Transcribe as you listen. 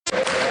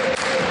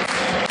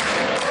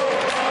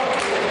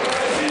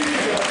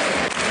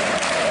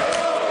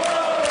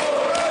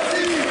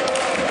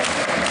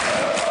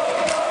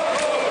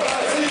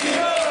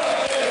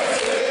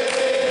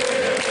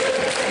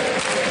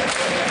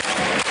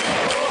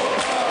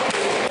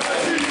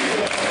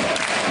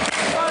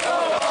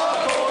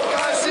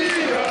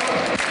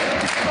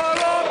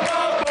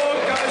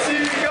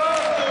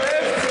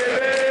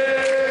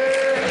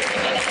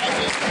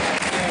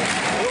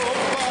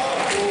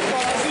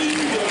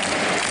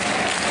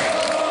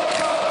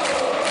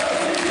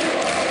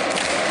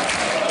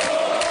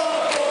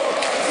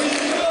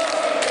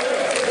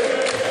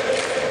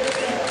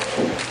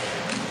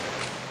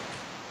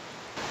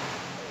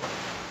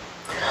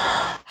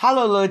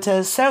Hallo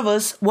Leute,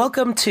 Servus,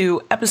 welcome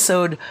to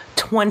episode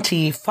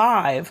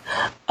 25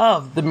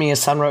 of the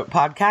MSR-EN025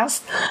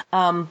 podcast.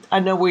 I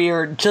know we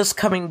are just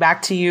coming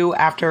back to you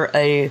after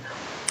a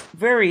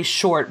very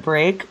short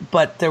break,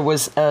 but there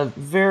was a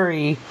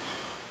very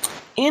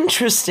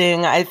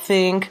interesting, I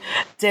think,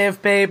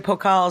 DFB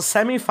Pokal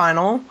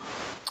semifinal.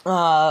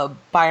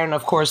 Bayern,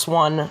 of course,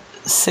 won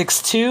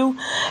 6-2,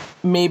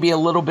 maybe a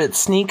little bit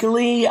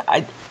sneakily.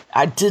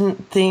 I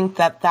didn't think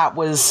that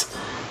was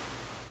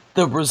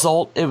the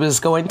result it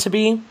was going to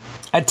be.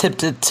 I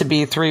tipped it to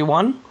be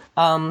 3-1.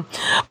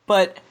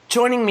 But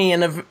joining me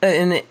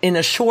in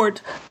a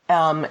short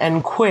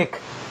and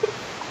quick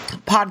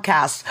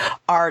podcast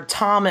are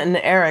Tom and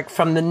Eric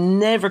from the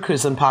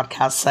Neverkusen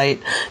podcast site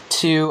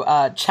to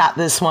chat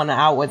this one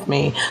out with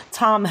me.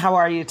 Tom, how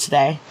are you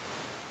today?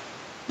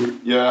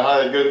 Yeah,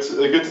 hi.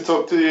 Good to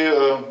talk to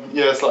you.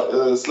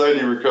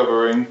 Slowly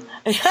recovering.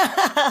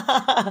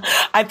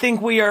 I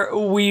think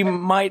we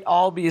might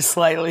all be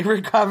slightly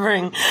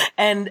recovering.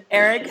 And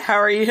Eric, how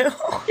are you?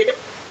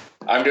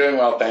 I'm doing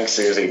well, thanks,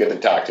 Susie. Good to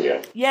talk to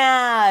you.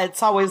 Yeah,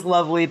 it's always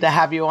lovely to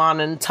have you on.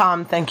 And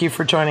Tom, thank you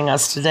for joining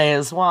us today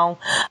as well.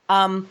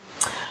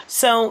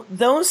 So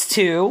those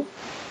two,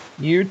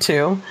 you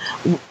two,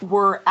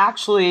 were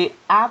actually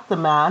at the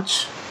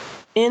match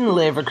in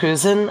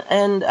Leverkusen.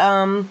 And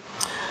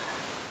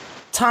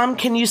Tom,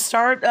 can you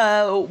start?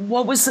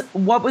 What was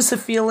the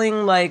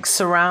feeling like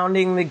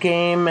surrounding the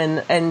game,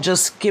 and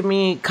just give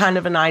me kind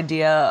of an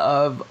idea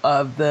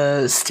of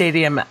the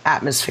stadium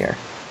atmosphere?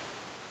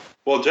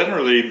 Well,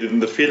 generally,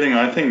 the feeling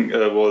I think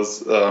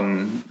was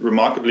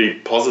remarkably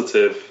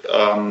positive.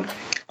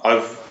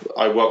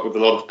 I work with a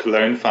lot of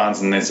Cologne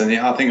fans in this, and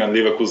I think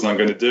Leverkusen are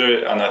going to do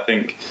it, and I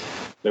think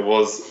there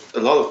was a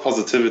lot of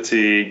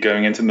positivity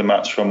going into the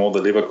match from all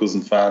the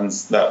Leverkusen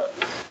fans that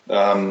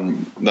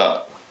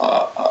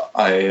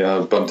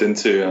I bumped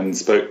into and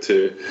spoke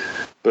to.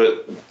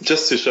 But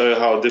just to show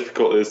how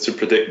difficult it is to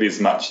predict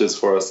these matches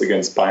for us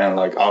against Bayern,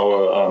 like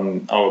our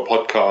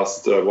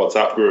podcast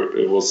WhatsApp group,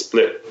 it was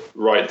split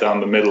right down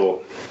the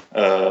middle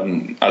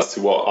as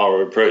to what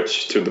our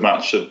approach to the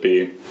match should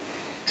be.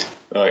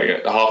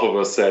 Half of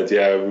us said,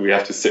 yeah, we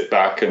have to sit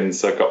back and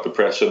soak up the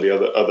pressure.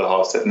 The other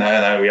half said,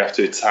 no, we have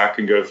to attack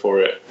and go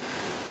for it.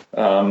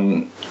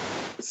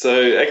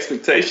 So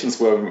expectations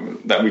were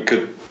that we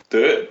could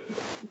do it,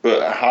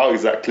 but how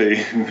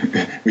exactly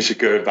we should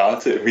go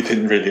about it, we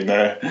didn't really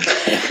know.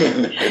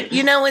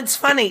 It's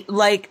funny.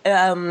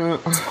 I'm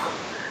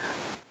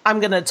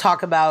going to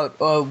talk about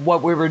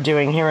what we were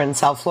doing here in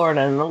South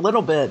Florida in a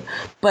little bit,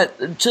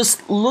 but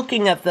just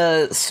looking at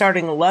the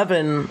starting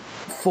 11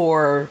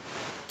 for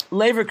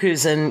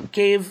Leverkusen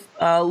gave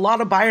a lot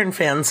of Bayern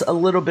fans a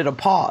little bit of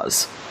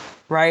pause,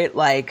 right?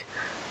 Like,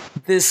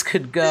 this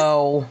could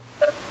go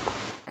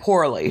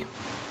poorly.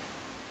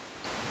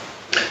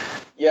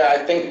 Yeah, I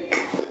think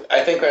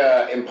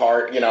in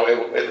part,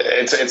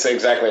 it's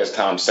exactly as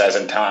Tom says,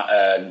 and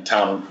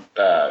Tom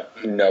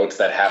notes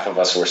that half of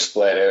us were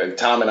split.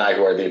 Tom and I,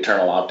 who are the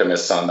eternal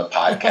optimists on the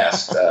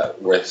podcast,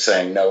 were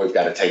saying, no, we've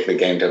got to take the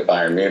game to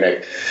Bayern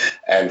Munich.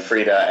 And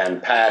Frida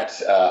and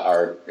Pat,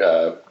 our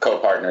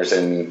co-partners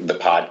in the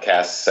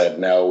podcast, said,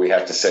 no, we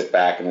have to sit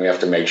back and we have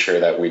to make sure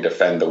that we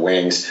defend the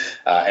wings.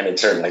 And it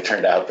certainly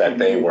turned out that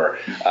they were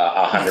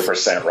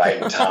 100%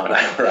 right, and Tom and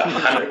I were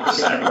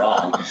 100%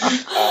 wrong.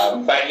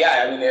 But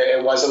yeah, I mean,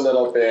 it was a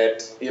little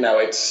bit,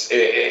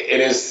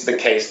 it is the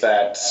case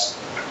that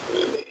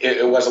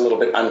it was a little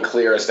bit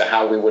unclear as to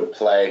how we would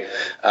play.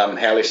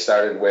 Haley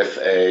started with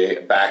a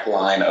back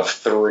line of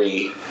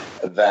three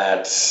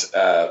that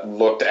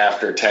looked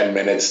after 10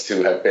 minutes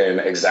to have been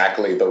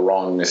exactly the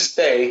wrong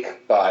mistake,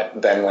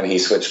 but then when he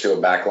switched to a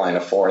back line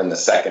of four in the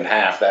second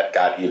half, that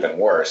got even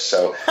worse.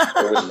 So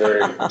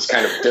it was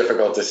kind of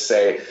difficult to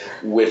say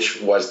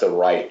which was the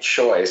right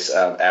choice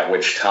at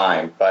which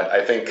time. But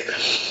I think,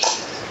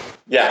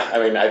 yeah, I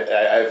mean,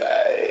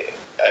 I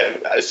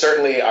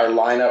certainly our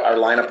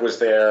lineup was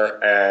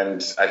there,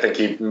 and I think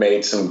he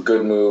made some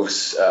good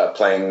moves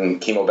playing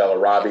Kimo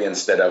Bellarabi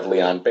instead of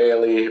Leon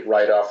Bailey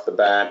right off the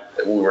bat.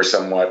 We were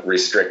somewhat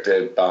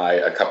restricted by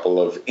a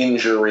couple of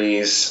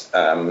injuries,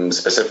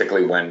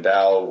 specifically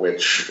Wendell,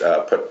 which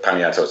put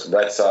Paniatos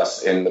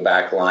Retsas in the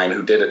back line,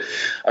 who did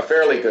a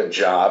fairly good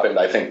job, and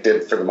I think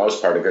did for the most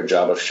part a good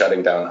job of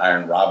shutting down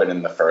Iron Robin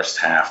in the first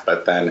half.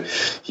 But then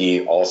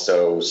he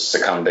also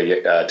succumbed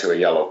to a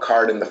yellow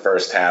card in the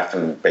first half,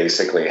 and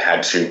basically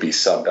had to be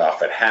subbed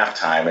off at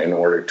halftime in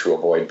order to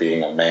avoid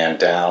being a man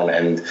down,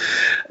 and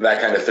that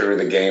kind of threw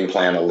the game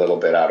plan a little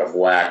bit out of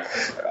whack.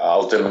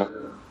 Ultimately,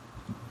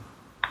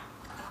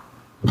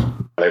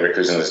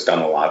 Leverkusen has done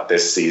a lot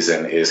this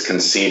season, is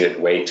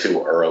conceded way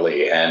too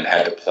early and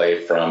had to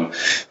play from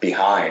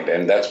behind.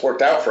 And that's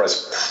worked out for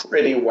us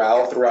pretty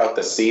well throughout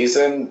the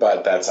season,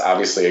 but that's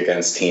obviously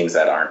against teams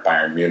that aren't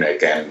Bayern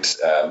Munich, and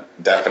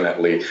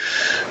definitely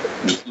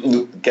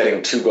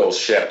getting 2 goals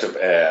shipped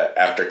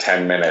after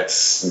 10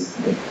 minutes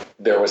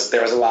there was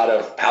a lot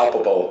of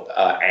palpable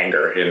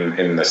anger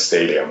in the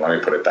stadium. Let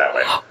me put it that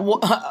way.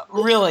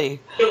 Really,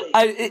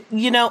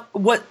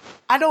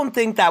 I don't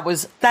think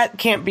that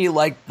can't be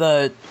like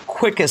the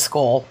quickest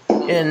goal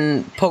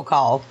in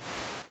Pokal,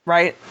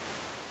 right?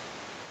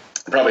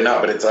 Probably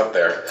not, but it's up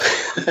there.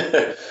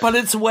 But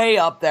it's way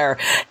up there,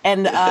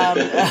 and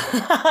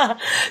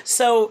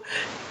so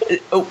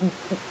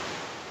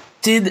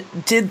did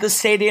the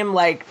stadium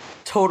like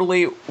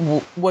totally?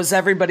 Was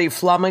everybody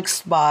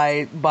flummoxed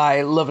by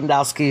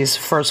Lewandowski's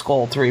first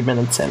goal 3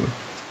 minutes in?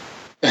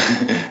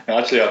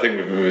 Actually, I think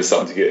we're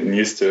starting to get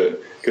used to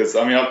it because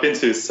I've been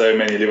to so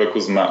many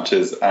Leverkusen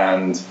matches,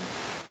 and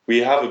we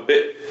have a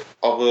bit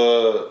of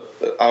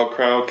our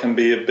crowd can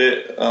be a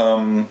bit.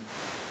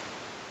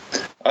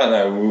 I don't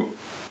know.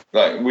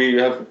 Like we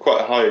have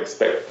quite high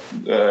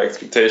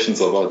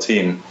expectations of our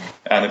team,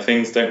 and if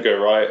things don't go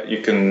right,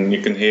 you can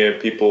hear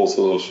people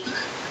sort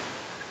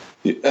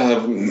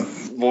of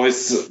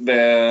voice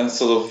their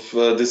sort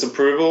of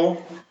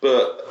disapproval,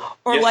 but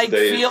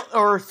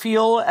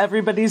feel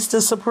everybody's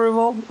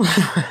disapproval.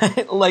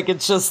 Like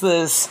it's just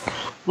this,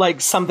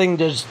 like something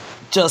just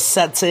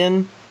sets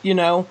in,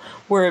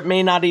 where it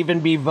may not even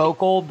be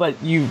vocal,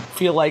 but you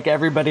feel like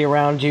everybody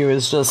around you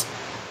is just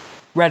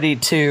ready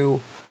to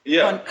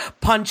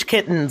punch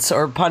kittens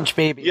or punch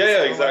babies.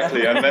 Yeah,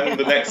 exactly. And then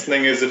the next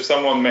thing is if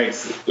someone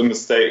makes a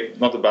mistake,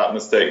 not a bad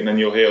mistake, and then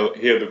you'll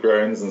hear the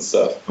groans and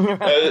stuff.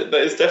 That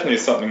is definitely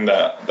something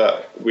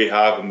that we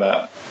have, and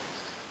that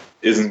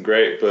isn't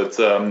great. But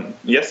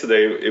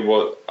yesterday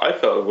I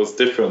felt it was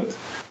different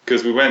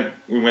because we went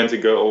to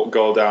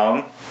goal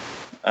down,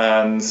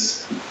 and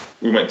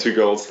we went 2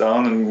 goals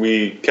down, and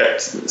we kept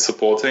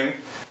supporting,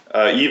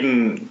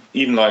 even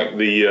like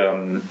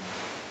the.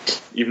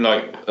 Even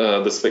like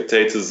the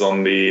spectators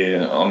on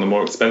the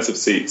more expensive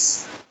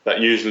seats that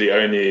usually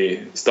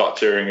only start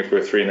cheering if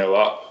we're 3-0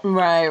 up.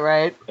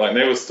 Right. Like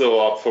they were still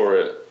up for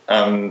it,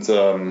 and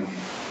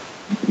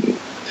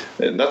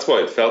that's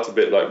why it felt a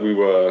bit like we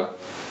were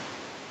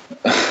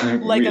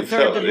like a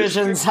third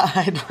division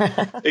side.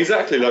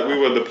 Exactly, like we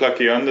were the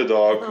plucky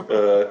underdog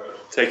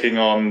taking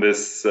on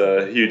this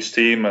huge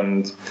team,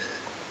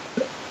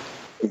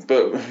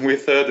 but we're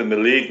third in the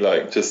league,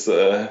 like just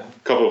a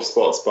couple of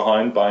spots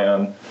behind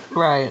Bayern.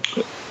 Right.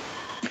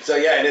 So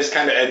yeah,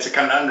 it's a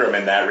conundrum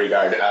in that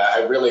regard. I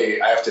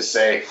have to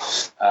say,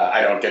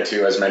 I don't get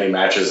to as many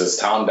matches as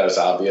Tom does,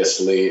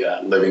 obviously,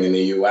 living in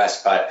the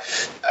U.S. But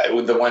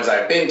with the ones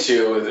I've been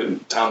to,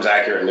 Tom's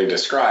accurately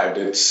described.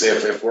 It's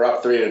if we're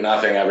up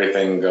 3-0,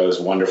 everything goes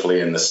wonderfully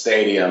in the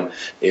stadium.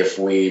 If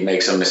we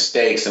make some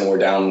mistakes and we're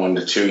down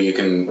 1-2, you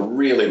can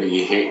really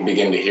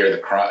begin to hear the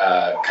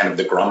kind of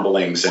the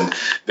grumblings. And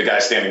the guy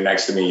standing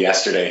next to me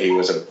yesterday, he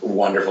was a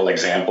wonderful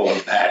example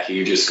of that.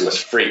 He just was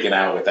freaking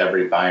out with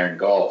every Bayern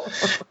goal.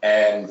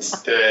 And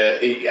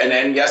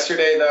then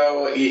yesterday,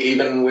 though,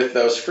 even with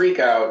those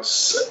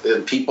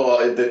freakouts, people,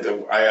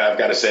 I've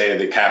got to say,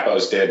 the capo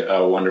did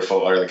a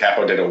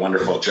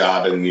wonderful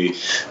job, and the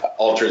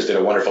ultras did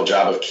a wonderful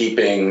job of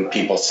keeping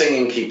people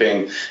singing,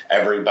 keeping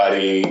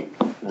everybody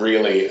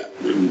really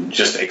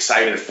just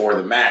excited for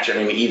the match. I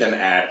mean, even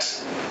at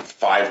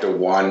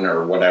 5-1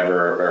 or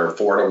whatever, or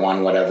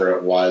 4-1, whatever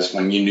it was,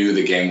 when you knew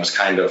the game was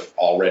kind of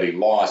already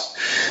lost,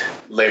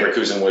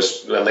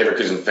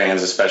 Leverkusen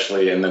fans,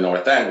 especially in the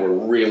North End,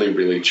 were really,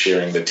 really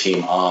cheering the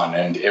team on,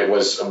 and it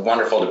was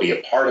wonderful to be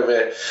a part of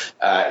it.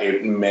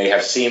 It may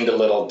have seemed a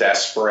little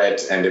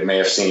desperate, and it may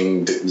have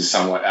seemed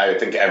somewhat, I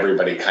think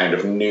everybody kind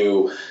of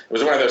knew. It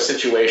was one of those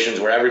situations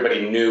where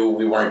everybody knew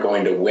we weren't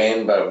going to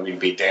win, but we'd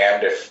be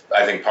damned if,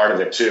 I think part of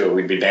it too,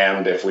 we'd be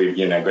damned if we,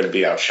 going to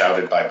be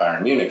outshouted by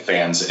Bayern Munich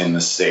fans in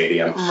the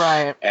stadium.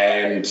 Right.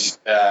 And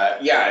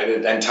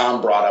and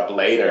Tom brought up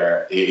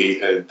later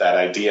that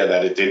idea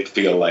that it did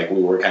feel like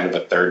we were kind of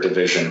a third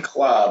division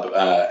club,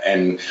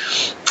 and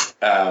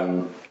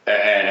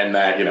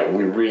that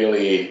we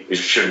really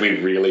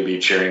be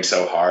cheering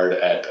so hard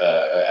at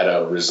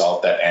a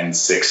result that ends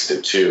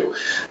 6-2.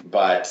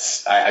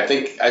 But I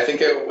think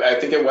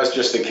it was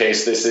just the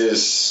case. This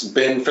has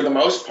been, for the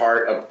most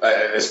part,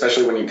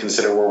 especially when you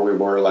consider where we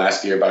were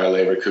last year by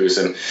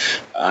Leverkusen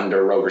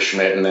under Roger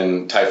Schmidt and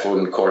then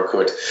Typhoon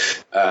Korkut.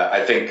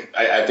 I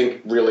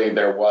think really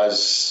there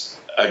was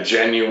a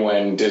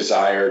genuine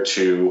desire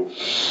to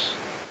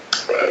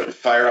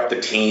fire up the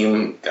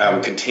team,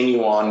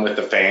 continue on with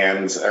the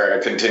fans,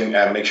 or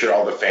make sure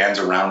all the fans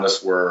around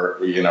us were,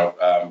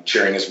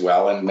 cheering as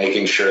well, and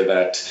making sure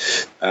that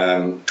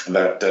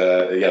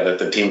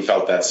the team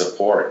felt that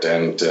support.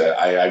 And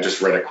I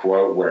just read a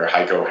quote where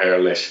Heiko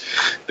Herrlich,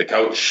 the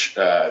coach,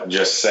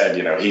 just said,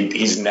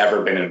 he's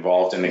never been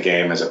involved in a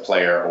game as a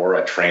player or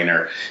a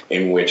trainer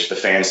in which the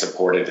fans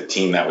supported a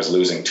team that was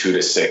losing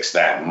 2-6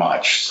 that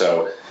much.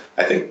 So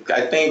I think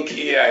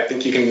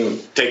you can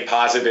take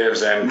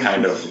positives and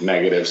kind of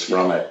negatives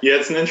from it. Yeah,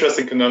 it's an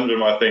interesting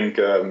conundrum. I think,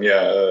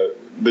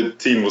 the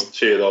team was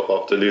cheered off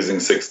after losing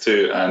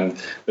 6-2,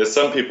 and there's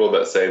some people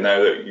that say,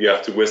 no, that you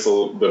have to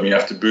whistle them, you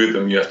have to boo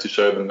them, you have to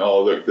show them,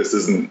 oh, look, this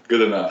isn't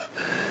good enough.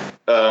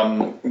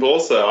 But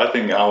also, I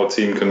think our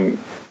team can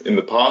in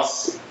the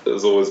past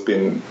has always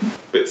been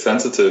a bit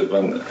sensitive,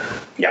 and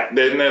then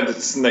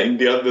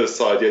the other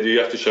side. Do you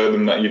have to show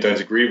them that you don't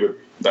agree with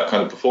that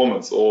kind of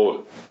performance,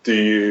 or do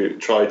you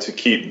try to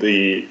keep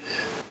the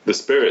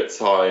spirits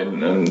high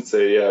and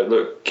say,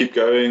 look, keep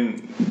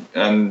going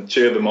and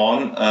cheer them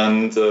on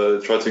and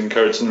try to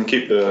encourage them,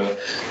 keep the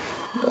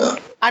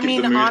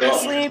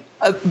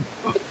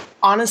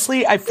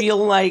honestly, I feel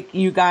like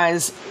you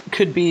guys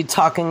could be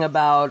talking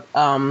about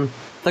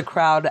the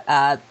crowd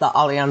at the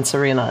Allianz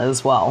Arena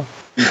as well.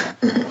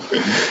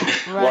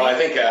 Right. Well, I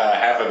think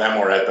half of them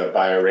were at the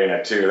Bayern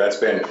Arena too.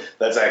 That's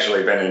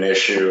actually been an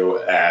issue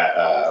that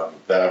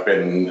I've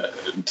been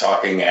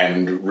talking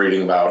and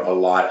reading about a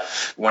lot.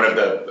 One of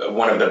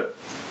the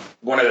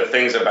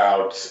things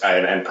about,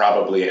 and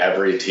probably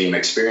every team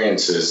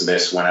experiences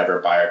this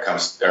whenever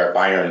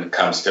Bayern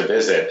comes to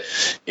visit,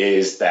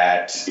 is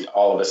that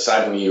all of a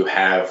sudden you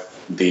have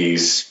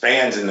these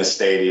fans in the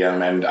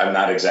stadium, and I'm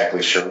not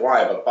exactly sure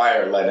why, but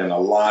Bayern let in a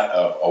lot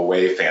of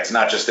away fans,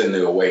 not just in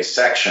the away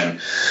section,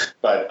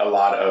 but a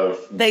lot of...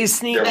 They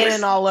sneak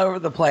in all over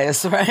the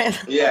place, right?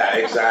 Yeah,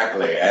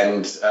 exactly.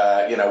 And,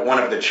 one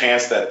of the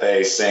chants that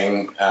they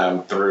sing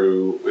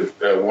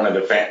one of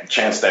the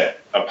chants that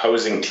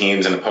opposing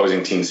teams and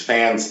opposing teams'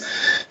 fans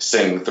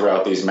sing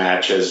throughout these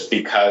matches,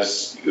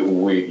 because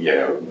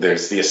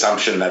there's the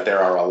assumption that there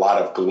are a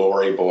lot of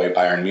glory boy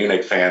Bayern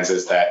Munich fans,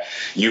 is that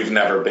you've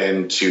never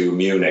been to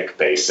Munich,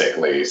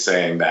 basically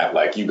saying that,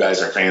 like, you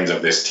guys are fans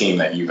of this team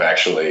that you've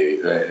actually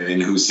in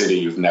whose city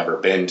you've never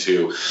been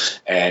to,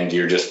 and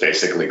you're just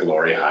basically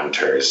glory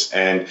hunters.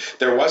 And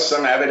there was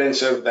some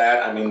evidence of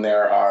that. I mean,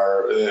 there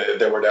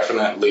were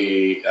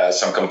definitely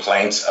some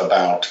complaints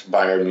about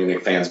Bayern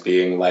Munich fans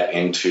being let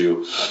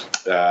into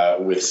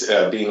with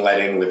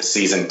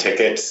season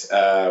tickets,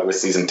 with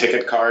season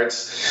ticket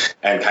cards,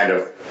 and kind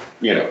of,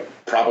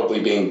 probably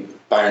being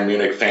Bayern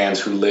Munich fans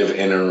who live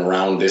in and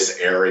around this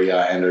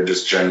area and are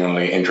just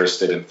genuinely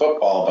interested in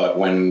football. But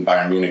when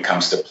Bayern Munich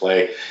comes to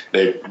play,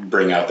 they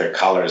bring out their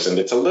colors. And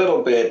it's a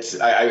little bit,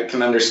 I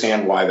can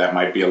understand why that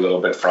might be a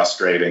little bit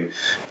frustrating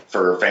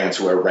for fans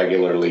who are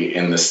regularly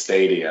in the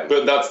stadium.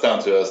 But that's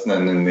down to us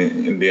then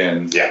in the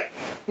end. Yeah.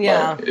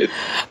 Yeah.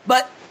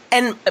 But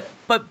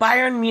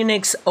Bayern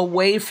Munich's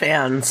away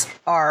fans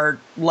are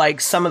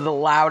like some of the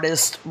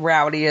loudest,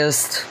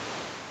 rowdiest.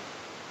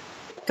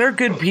 They're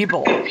good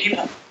people,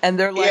 and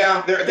they're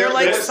like they're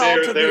like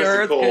salt of the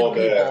earth good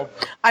people.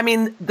 I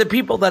mean, the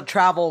people that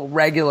travel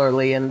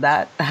regularly and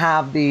that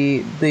have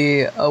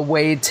the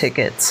away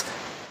tickets.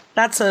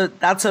 That's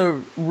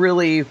a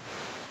really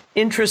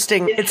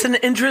interesting. It's an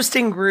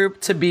interesting group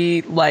to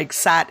be like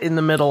sat in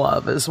the middle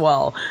of as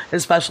well,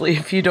 especially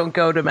if you don't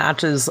go to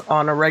matches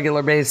on a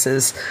regular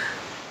basis,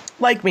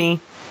 like me,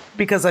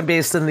 because I'm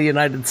based in the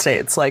United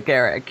States, like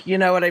Eric. You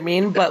know what I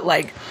mean? But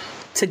like,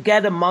 to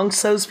get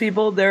amongst those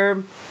people,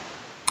 they're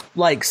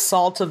like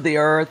salt of the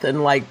earth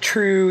and like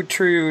true,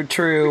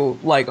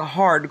 like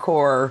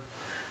hardcore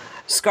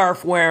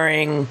scarf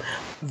wearing,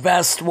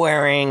 vest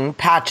wearing,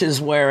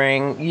 patches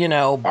wearing,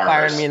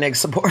 Bayern Munich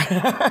supporters.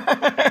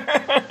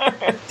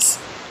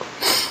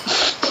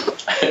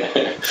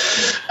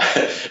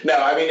 No,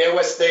 I mean, it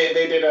was, they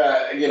did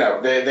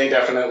they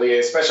definitely,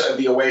 especially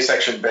the away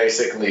section,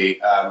 basically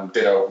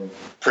did a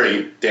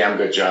pretty damn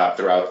good job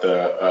throughout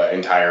the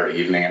entire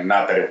evening. And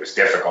not that it was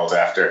difficult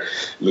after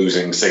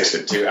losing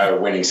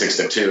 6-2, winning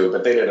 6-2,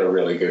 but they did a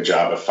really good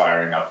job of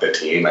firing up the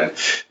team. And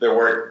there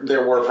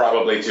were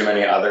probably too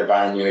many other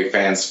Bayern Munich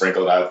fans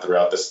sprinkled out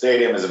throughout the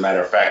stadium. As a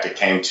matter of fact, it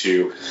came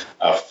to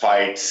a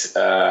fight,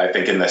 I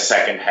think in the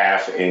second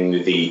half in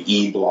the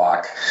E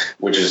block,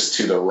 which is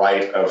to the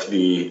right of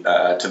the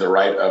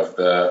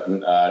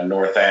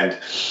north end.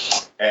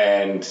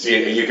 And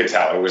you could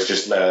tell it was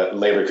just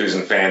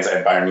Leverkusen fans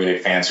and Bayern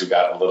Munich fans who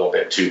got a little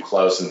bit too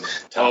close. And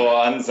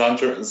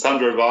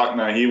Sandro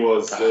Wagner, he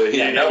was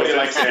nobody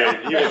likes him.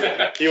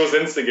 He was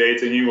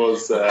instigating. He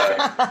was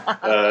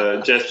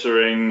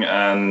gesturing,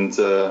 and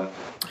I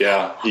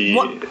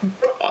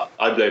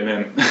blame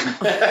him.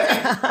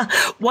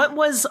 What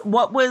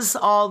was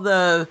all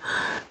the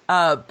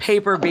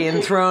paper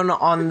being thrown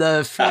on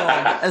the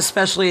field,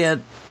 especially at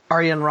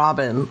Arjen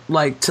Robben,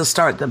 like to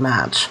start the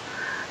match?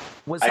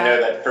 I know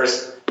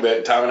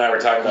that Tom and I were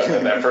talking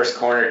about that first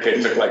corner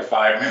kick took like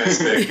 5 minutes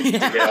to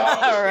get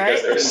off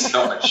because there was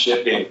so much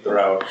shit being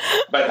thrown.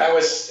 But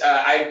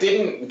I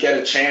didn't get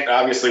a chance.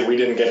 Obviously, we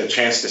didn't get a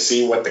chance to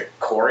see what the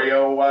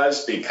choreo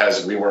was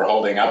because we were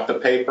holding up the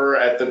paper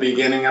at the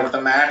beginning of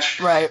the match.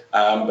 Right.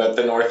 But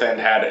the North End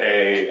had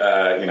a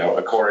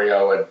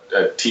choreo,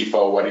 a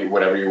tifo,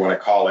 whatever you want to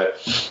call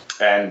it,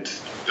 and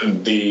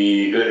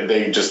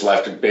they just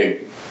left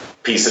big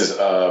pieces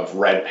of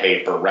red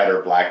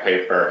or black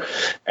paper,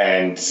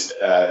 and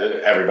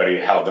everybody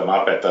held them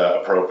up at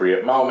the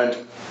appropriate moment.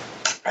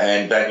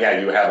 And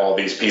then, you have all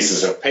these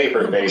pieces of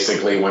paper,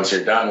 basically, once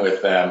you're done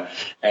with them.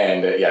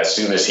 And, as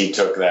soon as he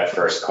took that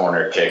first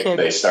corner kick,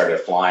 they started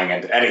flying.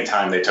 And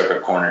anytime they took a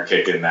corner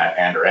kick in that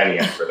end, or any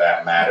end for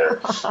that matter,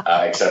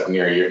 except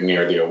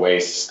near the away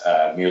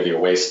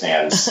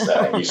stands,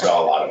 you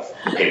saw a lot of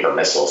paper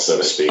missiles, so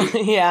to speak.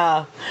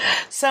 Yeah.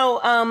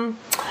 So,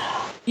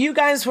 you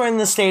guys were in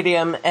the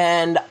stadium,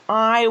 and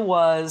I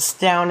was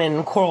down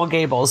in Coral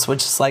Gables,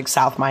 which is like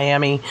South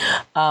Miami,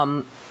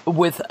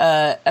 with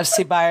a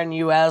FC Bayern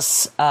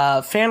US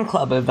fan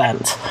club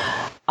event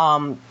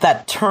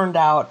that turned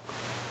out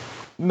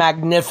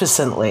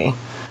magnificently.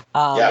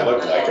 It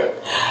looked like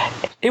it.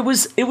 It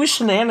was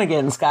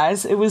shenanigans,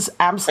 guys. It was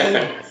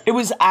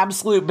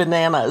absolute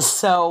bananas.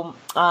 So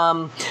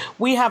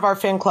we have our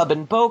fan club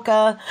in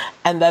Boca,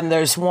 and then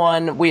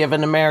we have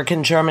an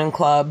American-German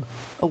club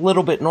a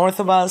little bit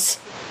north of us.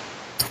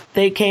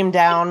 They came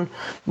down,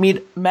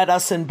 met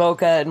us in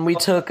Boca, and we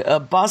took a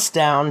bus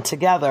down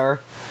together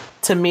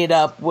to meet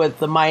up with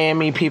the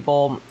Miami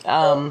people.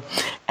 And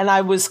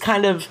I was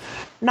kind of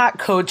not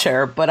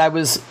co-chair, but I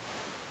was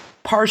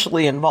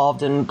partially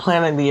involved in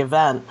planning the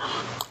event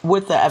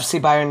with the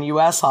FC Bayern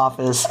US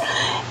office.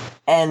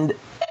 And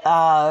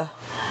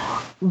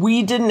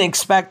we didn't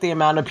expect the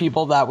amount of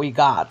people that we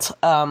got.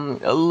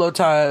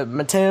 Lothar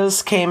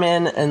Matthäus came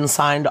in and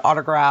signed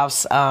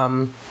autographs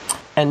and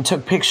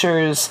took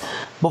pictures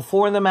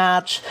before the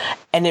match.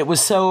 And it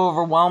was so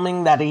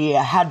overwhelming that he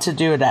had to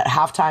do it at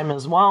halftime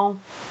as well.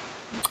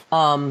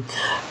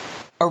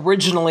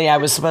 Originally, I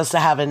was supposed to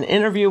have an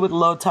interview with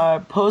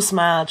Lothar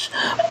post-match,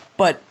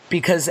 but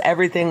because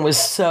everything was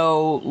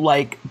so,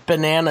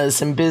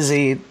 bananas and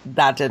busy,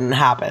 that didn't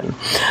happen.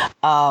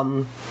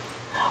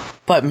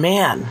 But,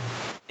 man,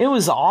 it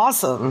was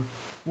awesome.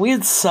 We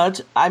had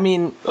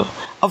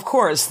of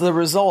course, the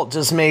result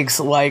just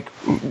makes,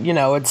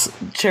 it's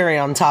cherry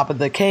on top of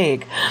the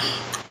cake.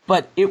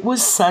 But it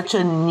was such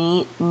a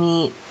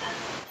neat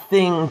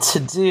thing to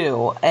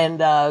do. And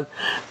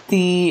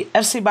the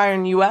FC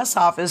Bayern US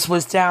office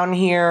was down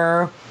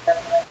here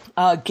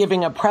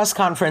giving a press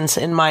conference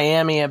in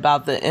Miami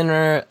about the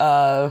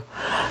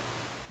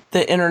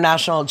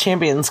International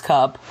Champions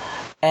Cup.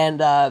 And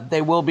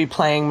they will be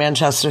playing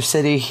Manchester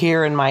City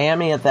here in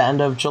Miami at the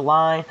end of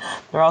July.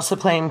 They're also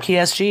playing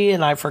PSG,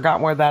 and I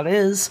forgot where that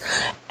is.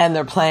 And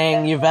they're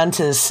playing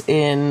Juventus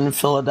in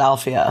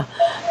Philadelphia.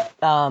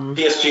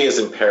 PSG is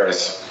in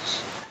Paris.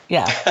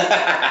 Yeah.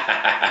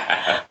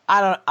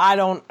 I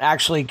don't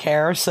actually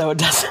care, so it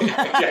doesn't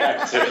matter.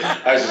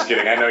 Yeah, I was just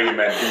kidding. I know you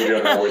meant you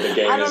don't know where the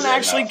game is. I don't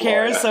actually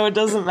care, so it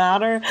doesn't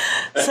matter.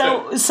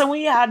 So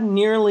we had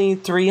nearly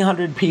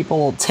 300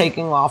 people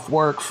taking off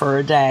work for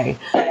a day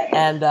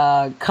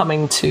and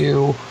coming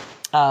to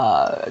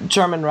a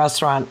German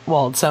restaurant.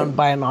 Well, it's owned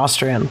by an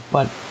Austrian,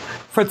 but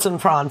Fritz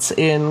and Franz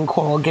in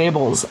Coral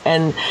Gables.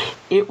 And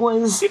it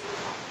was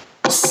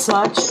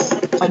such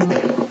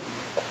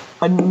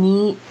a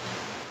neat,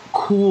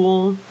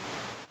 cool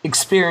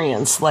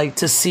experience,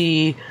 to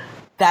see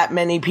that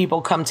many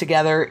people come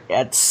together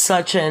at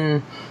such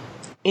an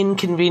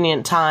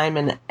inconvenient time,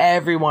 and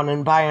everyone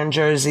in Bayern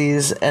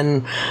jerseys,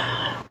 and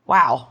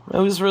wow, it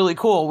was really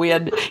cool. We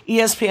had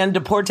ESPN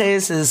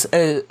Deportes, is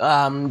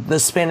the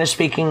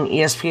Spanish-speaking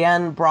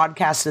ESPN,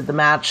 broadcasted the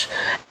match,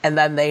 and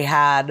then they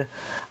had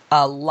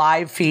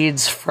live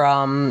feeds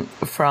from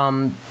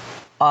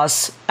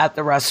us at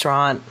the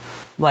restaurant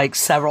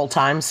several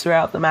times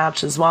throughout the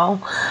match as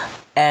well.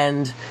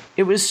 And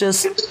it was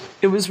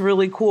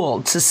really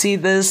cool to see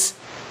this,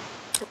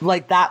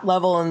 that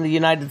level in the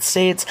United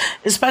States,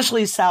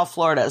 especially South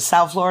Florida.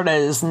 South Florida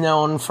is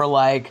known for,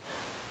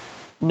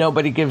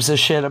 nobody gives a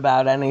shit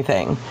about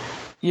anything.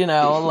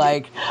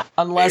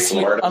 Unless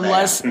your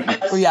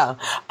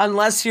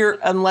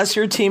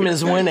team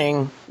is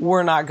winning,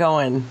 we're not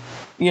going,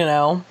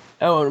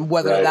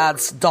 whether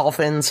that's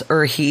Dolphins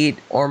or Heat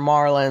or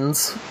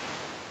Marlins.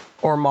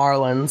 Or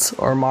Marlins.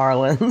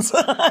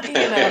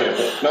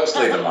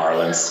 Mostly the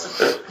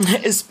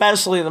Marlins.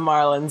 Especially the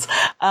Marlins.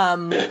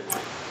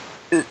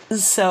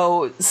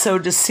 So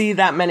to see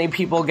that many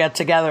people get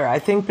together, I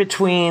think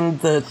between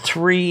the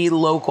 3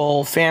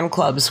 local fan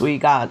clubs, we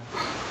got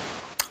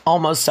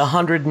almost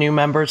 100 new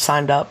members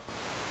signed up.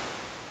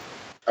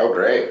 Oh,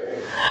 great.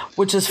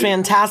 Which is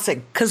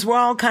fantastic, because we're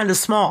all kind of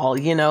small,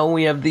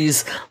 we have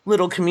these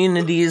little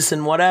communities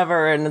and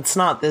whatever, and it's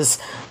not this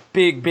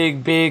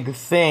big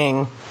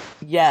thing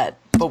yet,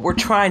 but we're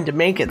trying to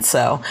make it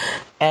so.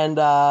 And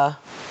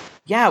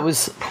it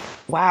was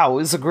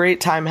a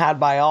great time had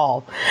by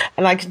all.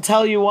 And I can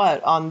tell you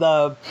what, on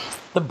the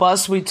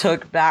bus we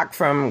took back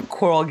from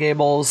Coral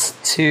Gables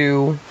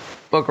to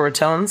Boca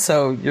Raton,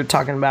 so you're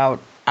talking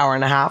about hour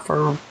and a half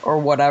or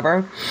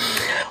whatever,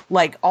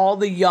 all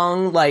the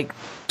young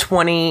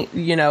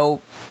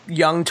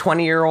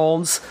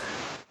 20-year-olds,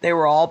 they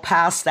were all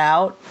passed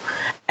out,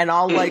 and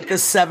all the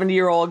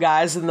 70-year-old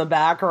guys in the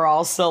back are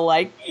all still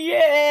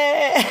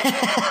yeah.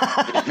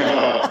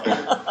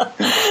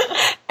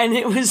 And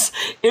it was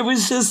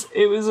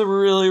a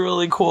really,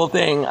 really cool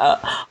thing.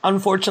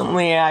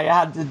 Unfortunately, I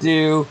had to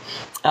do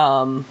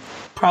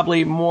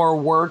probably more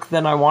work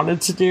than I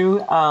wanted to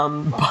do,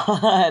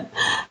 but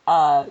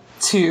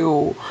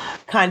to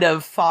kind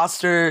of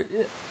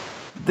foster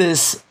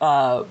this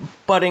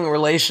budding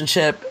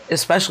relationship,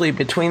 especially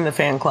between the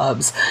fan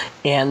clubs,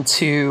 and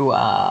to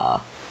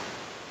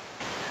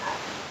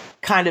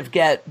kind of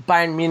get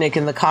Bayern Munich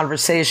in the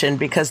conversation,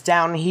 because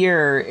down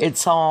here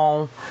it's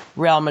all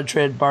Real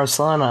Madrid,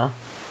 Barcelona.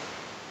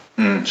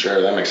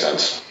 Sure, that makes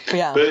sense.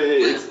 Yeah, but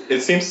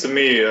it seems to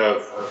me,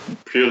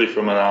 purely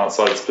from an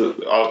outsider's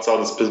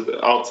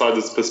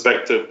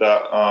perspective,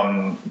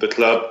 that the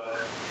club,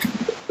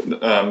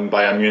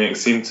 Bayern Munich,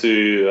 seem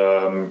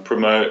to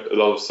promote a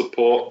lot of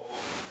support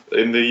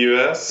in the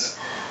US,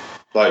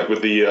 like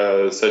with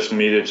the social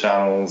media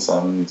channels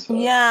and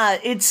yeah,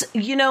 it's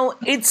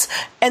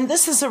and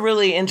this is a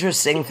really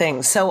interesting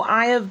thing. So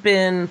I have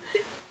been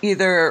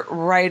either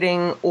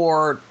writing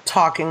or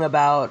talking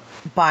about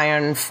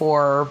Bayern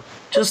for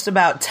just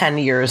about 10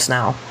 years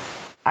now.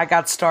 I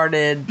got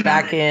started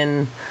back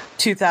in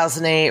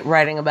 2008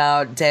 writing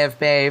about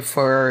DFB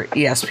for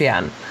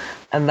ESPN,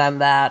 and then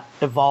that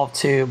evolved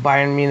to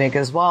Bayern Munich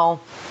as well.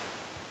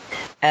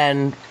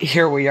 And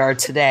here we are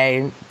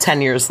today,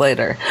 10 years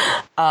later.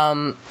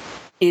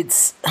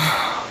 It's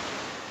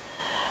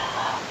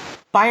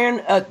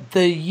Bayern,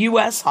 the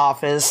U.S.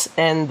 office,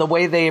 and the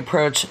way they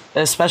approach,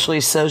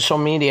 especially social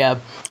media,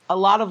 a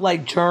lot of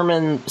like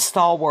German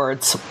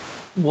stalwarts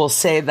will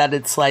say that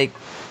it's like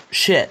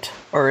shit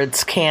or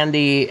it's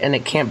candy and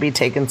it can't be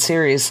taken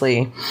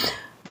seriously.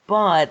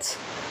 But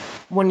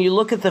when you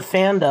look at the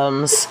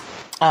fandoms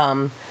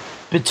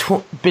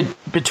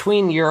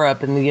between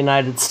Europe and the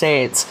United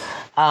States,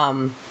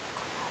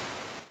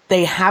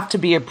 they have to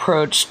be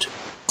approached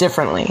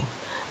differently.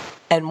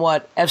 And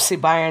what FC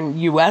Bayern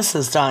US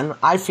has done,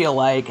 I feel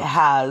like,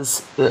 has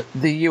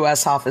the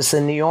US office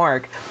in New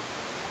York,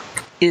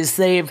 is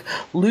they've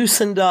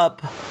loosened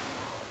up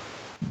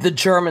the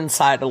German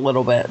side a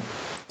little bit.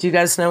 Do you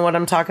guys know what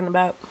I'm talking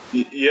about?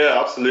 Yeah,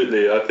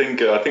 absolutely. I think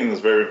that's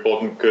very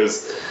important,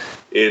 because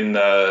in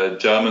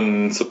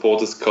German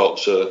supporters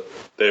culture,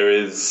 there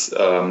is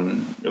a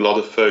lot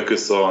of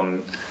focus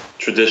on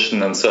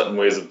tradition and certain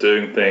ways of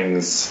doing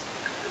things.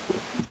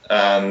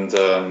 And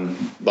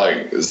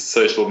like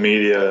social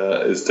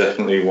media is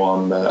definitely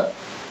one that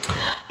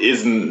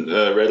isn't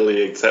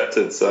readily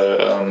accepted.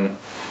 So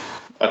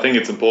I think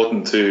it's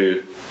important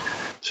to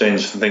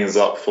change things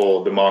up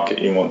for the market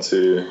you want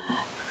to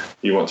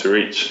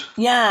reach.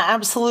 Yeah,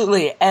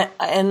 absolutely.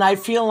 And I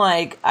feel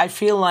like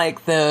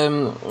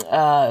the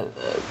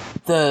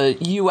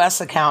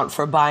US account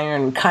for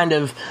Bayern kind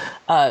of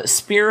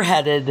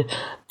spearheaded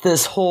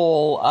this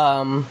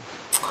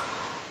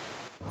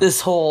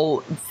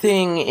whole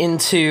thing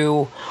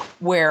into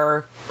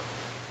where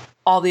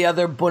all the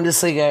other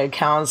Bundesliga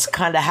accounts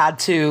kind of had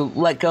to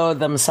let go of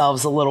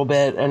themselves a little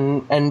bit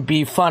and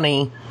be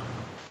funny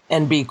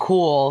and be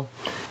cool.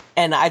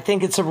 And I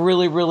think it's a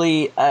really,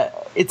 really,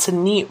 it's a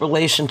neat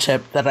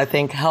relationship that I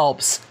think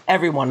helps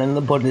everyone in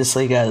the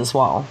Bundesliga as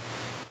well.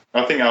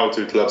 I think our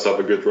two clubs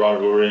have a good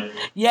rivalry.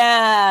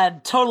 Yeah,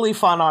 totally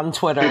fun on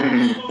Twitter.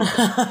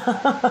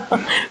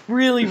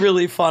 Really,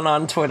 really fun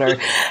on Twitter.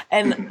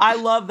 And I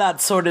love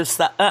that sort of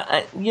stuff,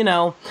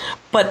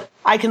 but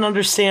I can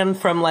understand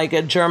from like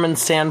a German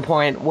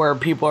standpoint where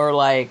people are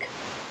like,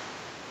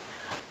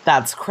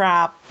 that's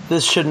crap.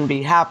 This shouldn't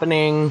be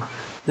happening.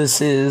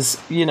 This is,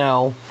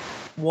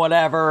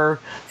 whatever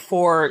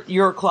for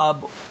your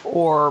club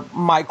or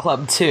my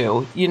club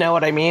too. You know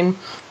what I mean?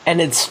 And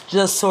it's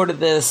just sort of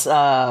this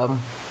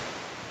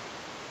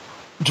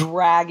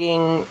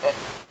dragging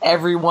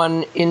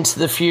everyone into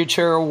the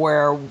future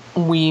where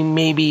we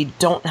maybe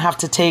don't have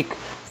to take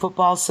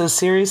football so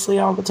seriously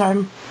all the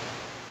time.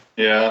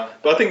 Yeah,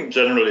 but I think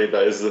generally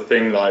that is the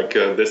thing, like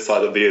this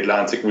side of the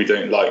Atlantic, we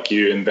don't like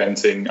you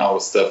inventing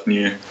our stuff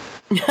new.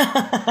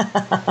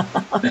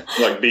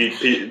 Like be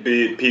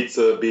it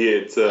pizza, be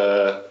it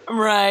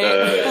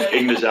right.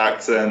 English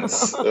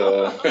accents.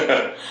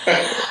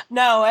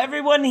 No,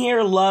 everyone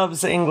here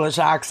loves English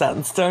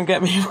accents. Don't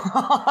get me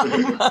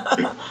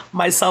wrong,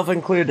 myself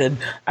included.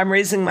 I'm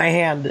raising my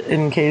hand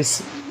in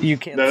case you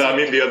can't. No, I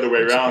mean the other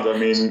way around. I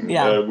mean,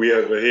 we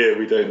over here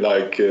we don't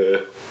like.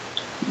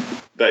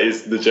 That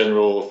is the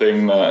general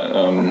thing that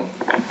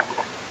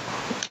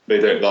they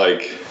don't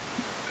like.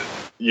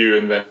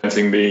 You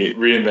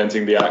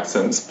reinventing the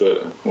accents,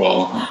 but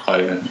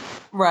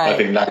I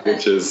think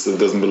languages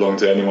doesn't belong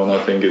to anyone.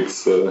 I think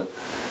it's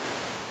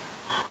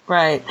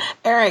right.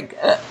 Eric,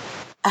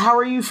 how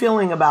are you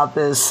feeling about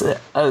this?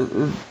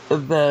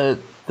 The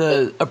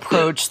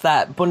approach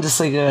that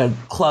Bundesliga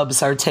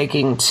clubs are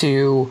taking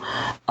to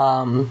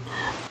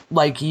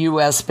like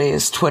US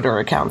based Twitter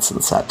accounts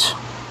and such.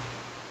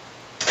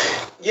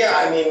 Yeah,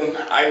 I mean,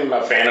 I'm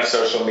a fan of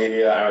social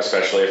media. I'm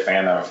especially a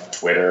fan of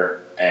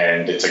Twitter.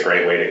 and it's a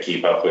great way to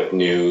keep up with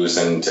news.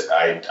 And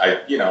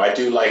I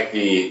do like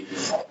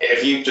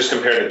if you just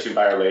compare the two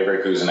Bayer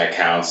Leverkusen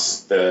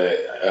accounts,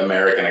 the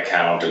American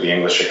account or the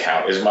English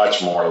account is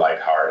much more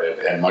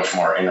lighthearted and much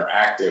more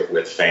interactive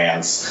with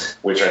fans,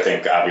 which I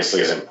think obviously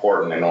is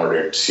important in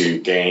order to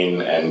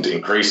gain and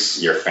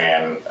increase your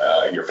fandom.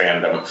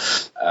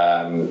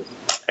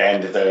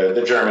 And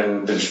the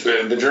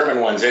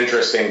German one's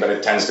interesting, but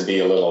it tends to be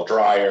a little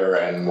drier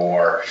and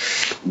more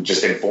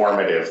just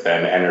informative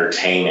than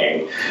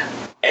entertaining.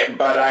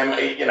 But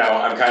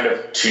I'm kind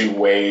of two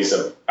ways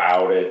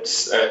about it.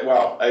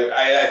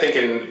 I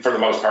think for the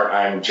most part,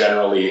 I'm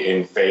generally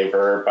in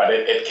favor, but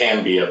it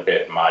can be a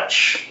bit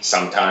much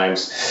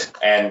sometimes.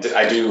 And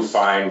I do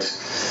find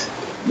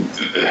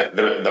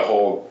the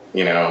whole,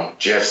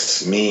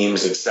 GIFs,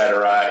 memes,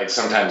 etc. It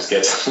sometimes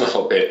gets a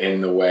little bit in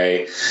the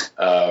way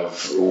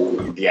of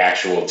the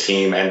actual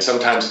team. And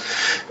sometimes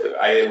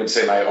I would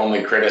say my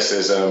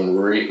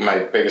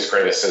biggest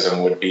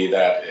criticism would be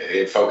that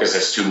it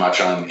focuses too much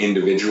on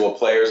individual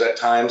players at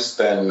times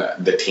than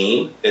the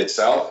team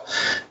itself.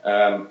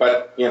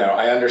 But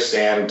I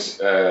understand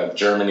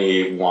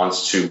Germany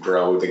wants to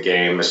grow the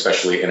game,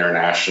 especially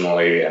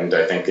internationally. And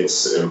I think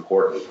it's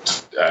important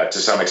to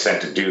some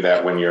extent to do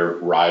that when your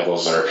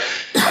rivals are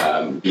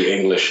the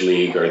English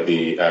League or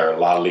the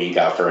La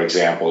Liga, for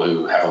example,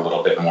 who have a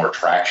little bit more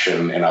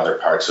traction in other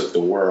parts of the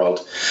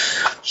world.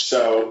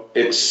 So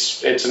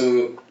it's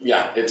interesting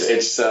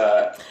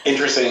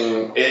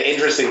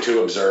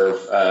to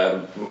observe.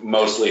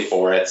 Mostly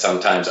for it,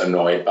 sometimes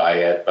annoyed by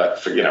it, but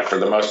for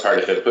the most part,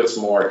 if it puts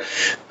more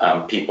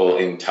people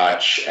in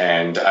touch,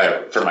 and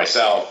for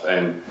myself,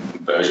 and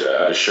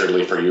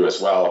assuredly for you as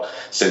well,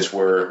 since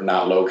we're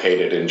not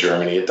located in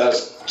Germany, it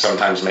does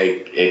sometimes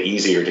make it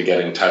easier to get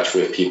in touch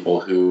with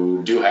people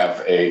who do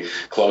have a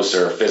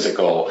closer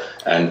physical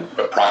and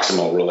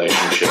proximal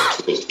relationship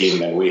to the team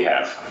than we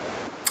have.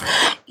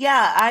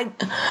 Yeah,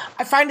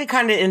 I find it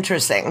kind of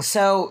interesting.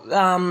 So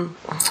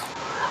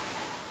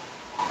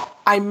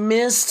I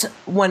missed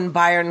when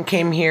Bayern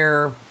came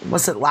here.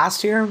 Was it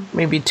last year?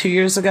 Maybe 2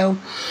 years ago.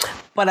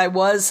 But I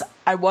was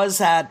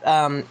at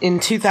in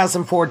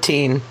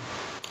 2014,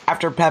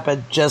 after Pep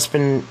had just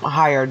been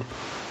hired.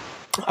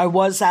 I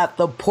was at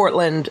the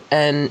Portland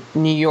and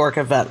New York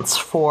events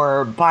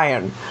for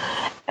Bayern,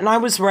 and I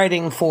was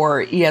writing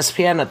for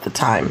ESPN at the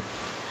time.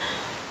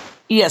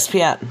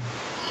 ESPN.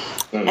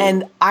 Mm-hmm.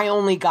 And I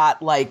only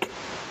got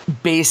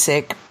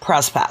basic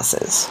press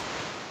passes.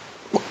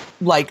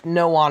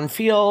 No on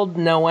field,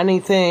 no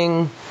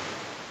anything.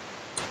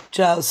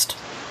 Just,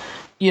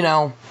 you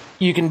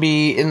can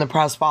be in the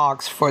press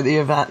box for the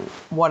event,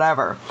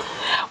 whatever.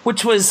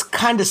 Which was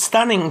kind of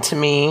stunning to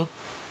me.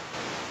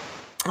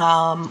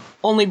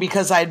 Only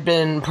because I'd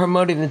been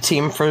promoting the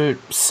team for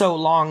so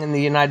long in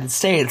the United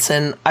States,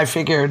 and I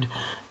figured,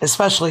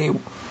 especially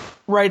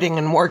writing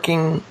and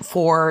working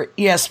for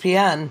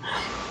ESPN,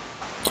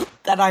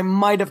 that I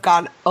might have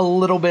got a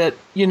little bit,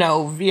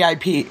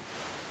 VIP.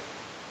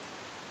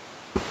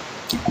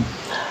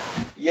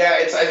 Yeah,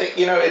 I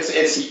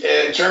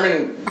think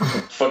German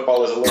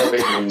football is a little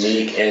bit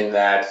unique in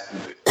that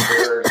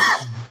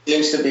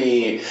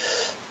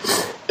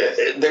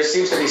there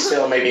seems to be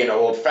still maybe an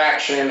old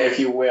faction, if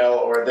you will,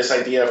 or this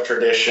idea of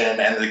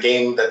tradition, and the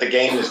game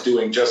is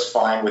doing just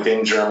fine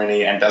within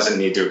Germany and doesn't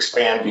need to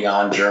expand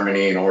beyond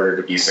Germany in order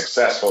to be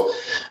successful.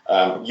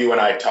 You and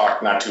I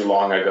talked not too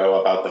long ago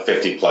about the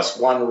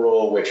 50+1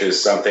 rule, which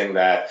is something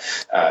that,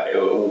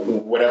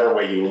 whatever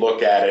way you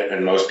look at it,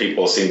 and most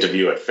people seem to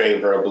view it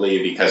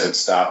favorably because it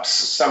stops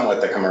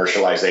somewhat the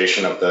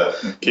commercialization of the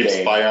keeps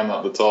game. Bayern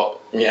at the top.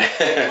 Yeah,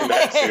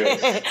 that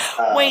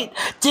too. Wait,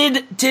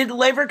 did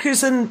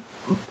Leverkusen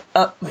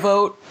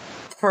vote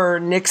for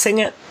nixing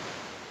it?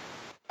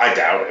 I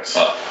doubt it.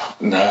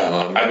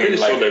 No, I'm pretty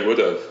sure they would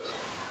have.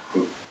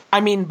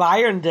 I mean,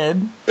 Bayern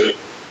did.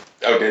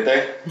 Oh, did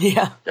they?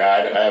 Yeah.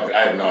 Yeah,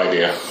 I have no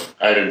idea.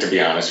 I didn't, to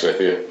be honest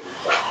with you.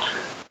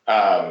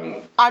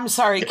 I'm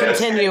sorry.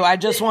 Continue. I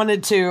just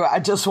wanted to.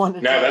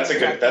 No, that's a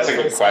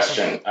good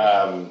question.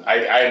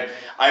 I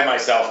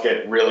myself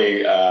get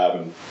really.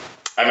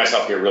 I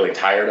myself get really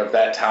tired of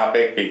that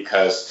topic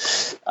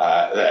because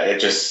it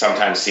just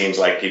sometimes seems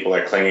like people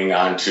are clinging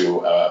on to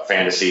a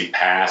fantasy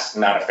past,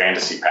 not a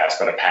fantasy past,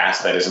 but a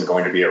past that isn't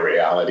going to be a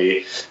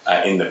reality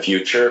in the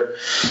future.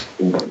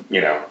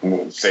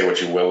 Say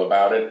what you will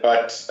about it,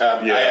 but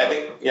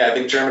I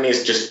think Germany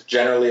is just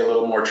generally a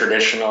little more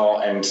traditional,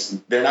 and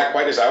they're not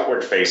quite as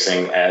outward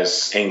facing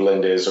as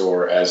England is,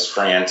 or as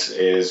France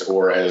is,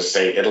 or as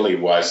say Italy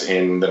was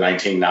in the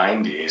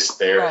 1990s.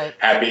 They're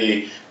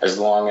happy as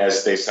long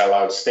as they sell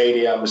out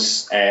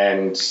stadiums,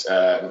 and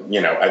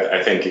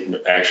I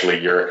think actually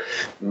your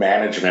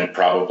management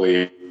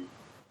probably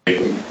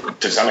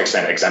to some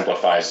extent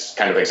exemplifies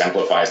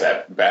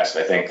that best.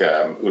 I think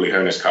Uli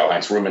Hoeneß,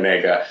 Karl-Heinz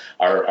Rummenigge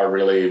are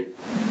really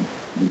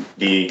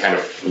the kind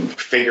of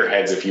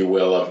figureheads, if you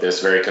will, of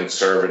this very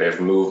conservative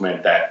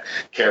movement that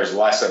cares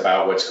less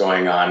about what's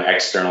going on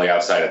externally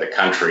outside of the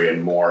country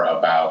and more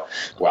about,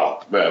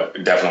 well,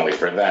 definitely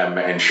for them,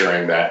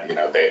 ensuring that, you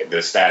know,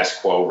 the status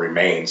quo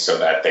remains so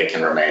that they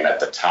can remain at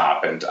the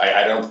top. And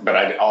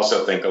I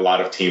also think a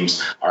lot of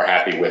teams are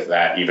happy with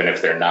that, even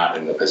if they're not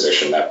in the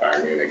position that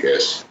Bayern Munich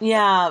is.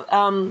 Yeah.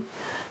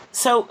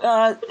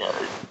 So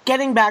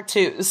getting back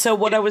to, so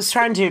what I was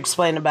trying to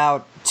explain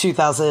about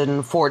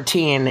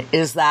 2014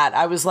 is that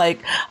I was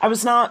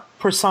not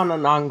persona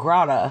non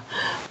grata,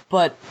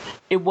 but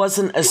it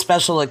wasn't a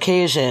special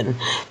occasion.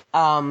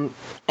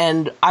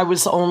 And I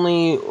was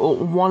only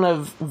one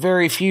of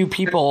very few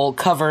people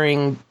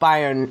covering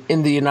Bayern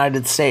in the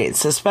United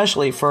States,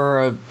 especially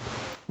for a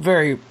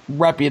very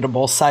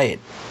reputable site.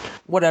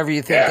 Whatever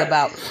you think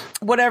about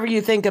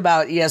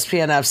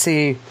ESPN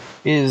FC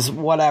is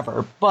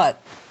whatever,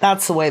 but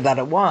that's the way that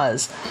it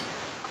was.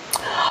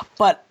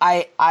 But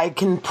I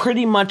can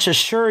pretty much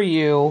assure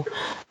you,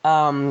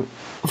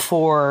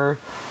 for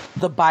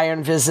the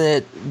Bayern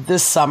visit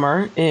this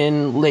summer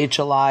in late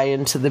July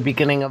into the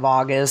beginning of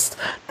August,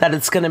 that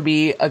it's going to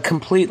be a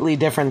completely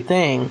different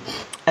thing.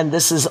 And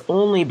this is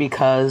only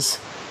because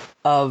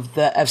of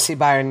the FC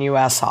Bayern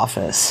US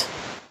office,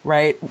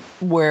 right?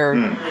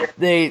 Where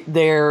they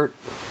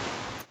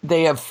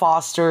have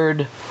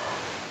fostered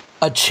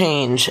a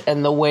change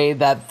in the way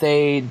that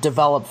they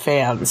develop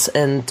fans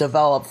and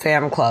develop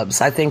fan clubs.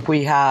 I think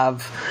we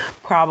have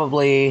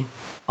probably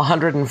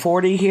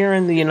 140 here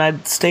in the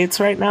United States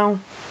right now.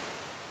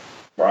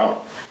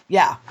 Wow.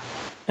 Yeah,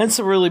 it's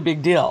a really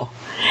big deal.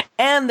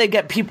 And they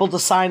get people to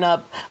sign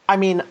up. I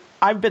mean,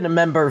 I've been a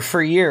member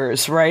for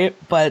years, right?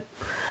 But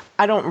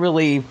I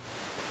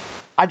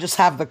just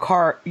have the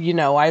card, you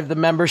know, I have the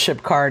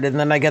membership card and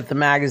then I get the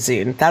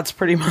magazine. That's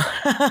pretty much,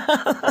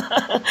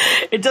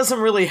 it doesn't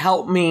really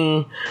help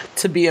me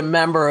to be a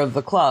member of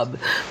the club.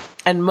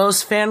 And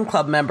most fan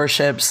club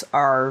memberships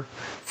are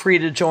free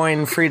to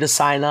join, free to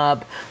sign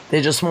up.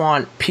 They just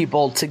want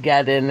people to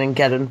get in and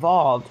get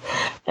involved.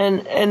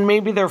 And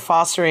maybe they're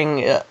fostering,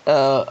 you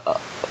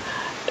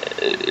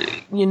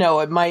know,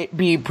 it might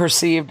be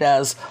perceived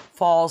as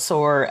false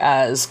or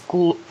as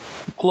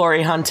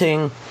glory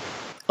hunting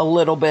a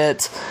little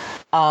bit.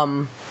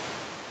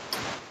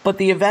 But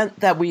the event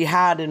that we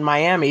had in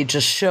Miami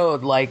just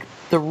showed like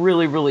the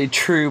really, really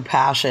true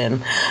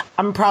passion.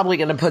 I'm probably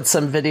going to put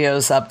some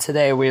videos up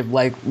today. We have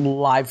like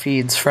live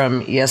feeds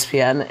from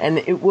ESPN, and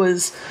it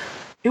was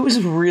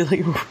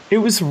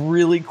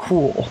really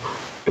cool.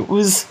 It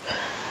was,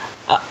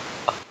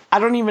 I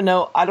don't even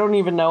know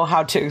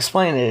how to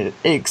explain it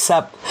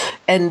except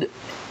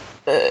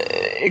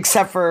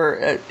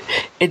for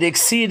it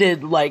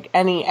exceeded like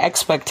any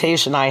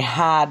expectation I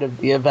had of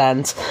the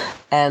event.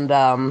 And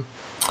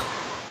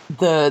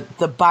the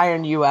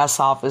Bayern US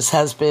office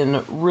has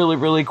been really,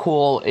 really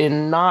cool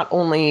in not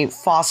only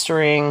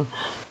fostering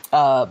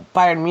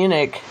Bayern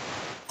Munich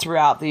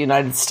throughout the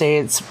United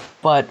States,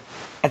 but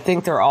I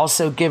think they're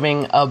also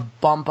giving a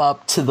bump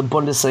up to the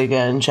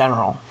Bundesliga in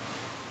general.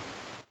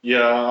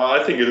 Yeah,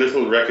 I think a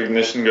little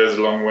recognition goes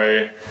a long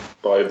way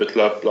by the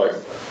club. Like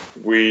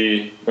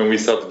when we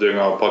started doing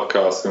our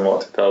podcast in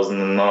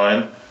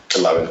 2009?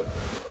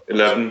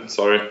 11,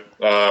 sorry.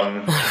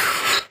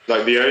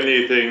 Like the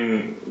only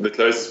thing, the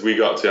closest we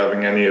got to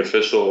having any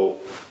official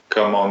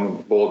come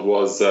on board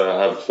was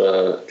have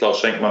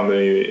Klaus Schenkman,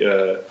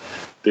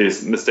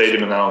 the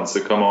stadium announcer,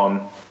 come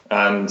on.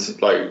 And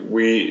like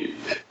we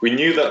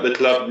knew that the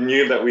club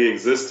knew that we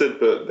existed,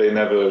 but they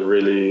never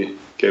really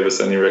gave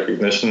us any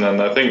recognition.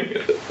 And I think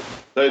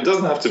it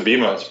doesn't have to be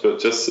much, but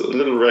just a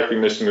little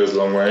recognition goes a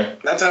long way.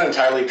 That's not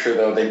entirely true,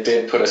 though. They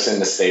did put us in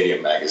the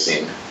Stadium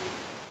magazine.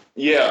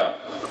 Yeah.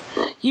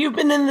 You've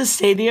been in the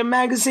Stadium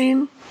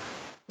magazine?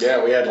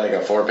 Yeah, we had like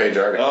a 4-page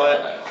article.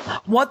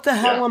 What the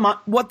hell am I?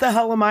 What the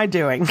hell am I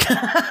doing?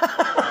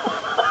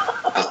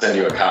 I'll send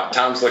you a copy.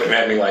 Tom's looking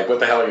at me like, "What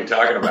the hell are you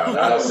talking about?"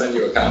 I'll send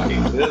you a copy.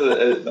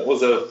 That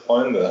was a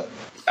finder.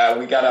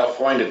 We got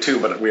outpointed too,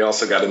 but we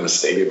also got in the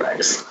Stadium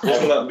magazine.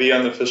 Wasn't that the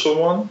unofficial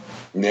one?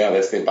 Yeah,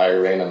 that's the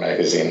Bayern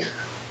magazine.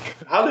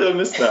 How did I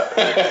miss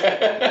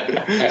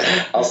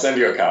that? I'll send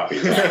you a copy.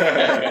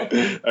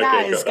 Okay,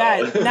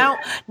 guys,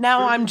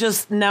 now I'm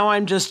just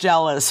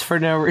jealous for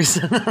no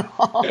reason at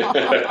all.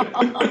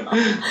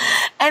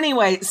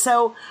 Anyway,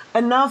 so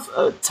enough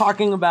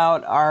talking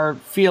about our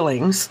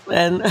feelings,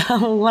 and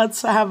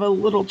let's have a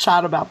little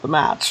chat about the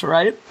match,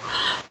 right?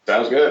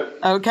 Sounds good.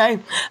 Okay.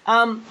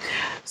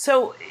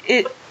 So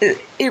it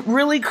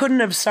really couldn't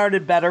have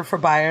started better for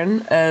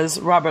Bayern, as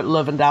Robert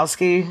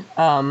Lewandowski,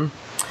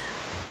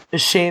 a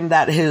shame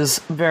that his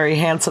very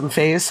handsome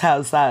face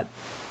has that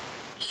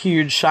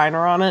huge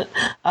shiner on it,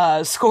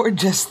 scored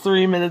just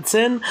 3 minutes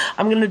in.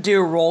 I'm going to do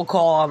a roll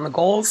call on the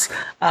goals,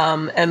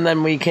 and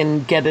then we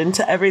can get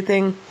into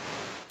everything.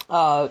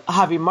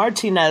 Javi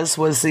Martinez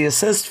was the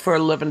assist for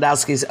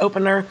Lewandowski's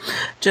opener.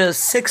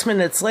 Just 6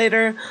 minutes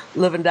later,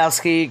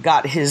 Lewandowski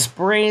got his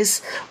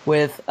brace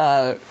with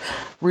a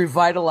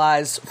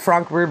revitalized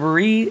Frank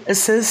Ribéry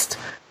assist.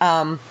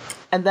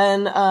 And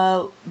then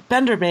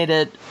Bender made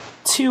it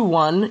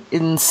 2-1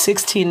 in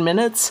 16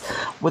 minutes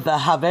with a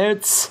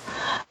Havertz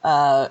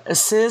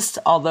assist,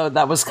 although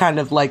that was kind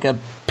of like a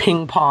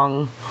ping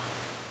pong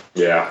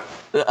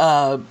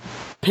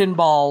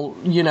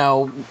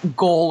pinball,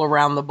 goal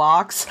around the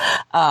box.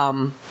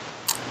 And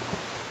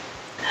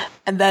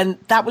then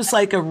that was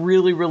like a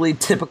really, really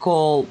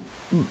typical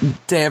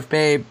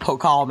DFB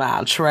Pokal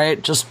match,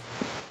 right? Just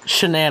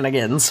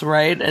shenanigans,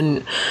 right?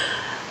 And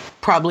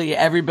probably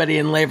everybody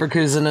in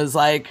Leverkusen is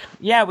like,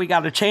 yeah, we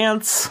got a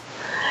chance.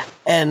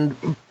 And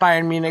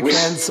Bayern Munich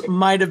fans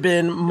might have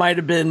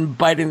been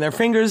biting their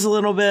fingers a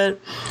little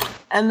bit.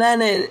 And then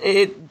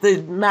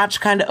the match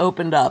kind of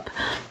opened up.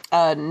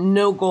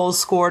 No goals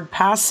scored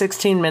past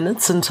 16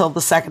 minutes until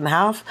the second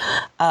half,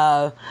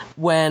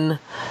 when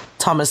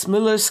Thomas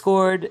Müller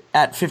scored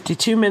at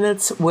 52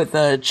 minutes with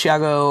a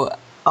Thiago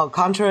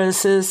Alcantara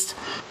assist.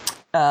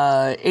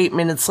 8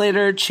 minutes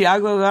later,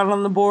 Thiago got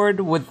on the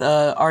board with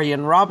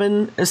Arjen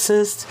Robben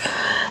assist.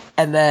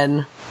 And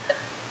then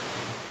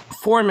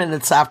 4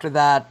 minutes after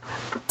that,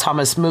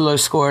 Thomas Müller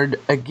scored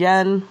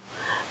again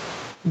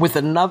with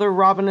another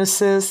Robben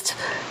assist.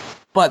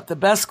 But the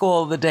best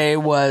goal of the day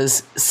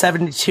was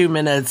 72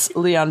 minutes,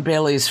 Leon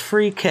Bailey's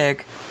free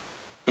kick,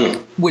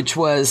 which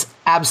was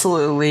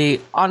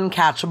absolutely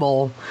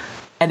uncatchable,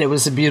 and it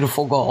was a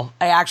beautiful goal.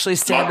 I actually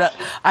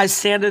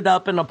standed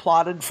up and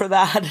applauded for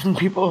that, and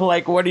people were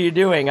like, what are you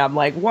doing? I'm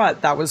like,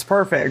 what? That was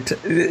perfect.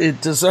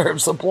 It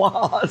deserves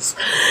applause.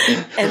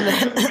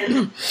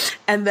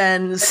 And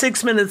then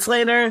 6 minutes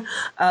later,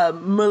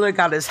 Müller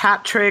got his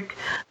hat trick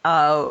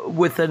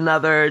with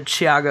another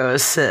Thiago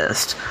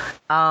assist.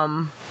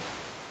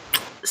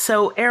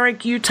 So,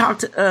 Eric, you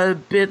talked a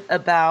bit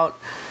about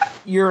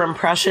your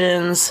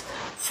impressions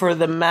for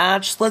the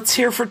match. Let's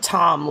hear for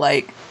Tom.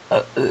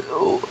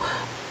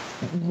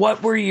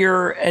 What were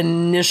your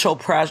initial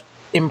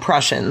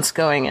impressions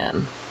going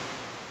in?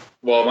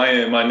 Well,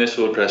 my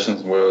initial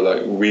impressions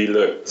were we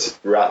looked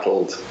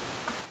rattled.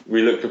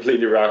 We looked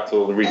completely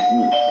rattled. We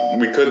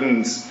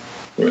couldn't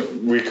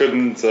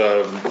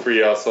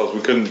free ourselves.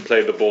 We couldn't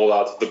play the ball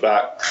out of the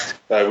back.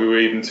 We were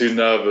even too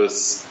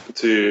nervous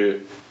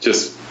to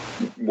just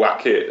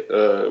whack it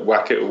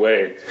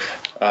away.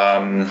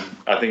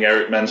 I think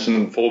Eric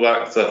mentioned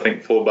fullbacks. I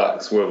think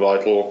fullbacks were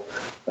vital.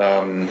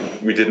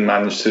 We didn't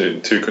manage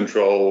to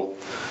control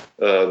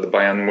the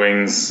Bayern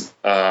wings.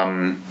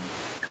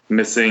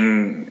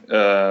 Missing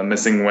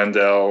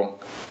Wendell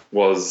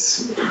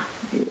was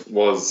it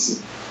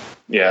was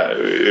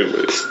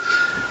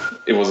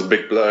a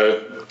big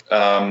blow.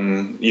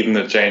 Even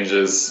the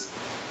changes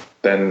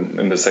then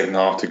in the second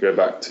half to go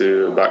back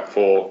to back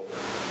four,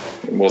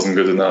 it wasn't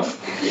good enough.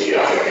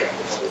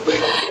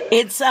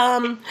 It's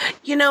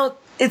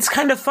it's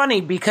kind of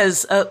funny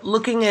because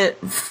looking at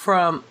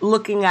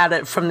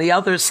it from the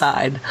other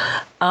side,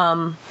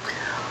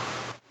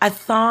 I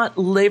thought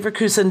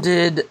Leverkusen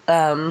did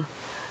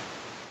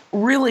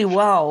really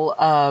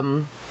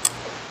well,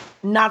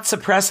 not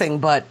suppressing,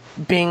 but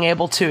being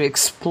able to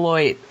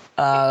exploit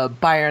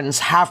Bayern's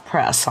half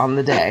press on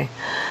the day.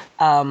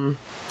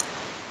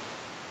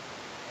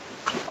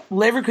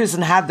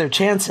 Leverkusen had their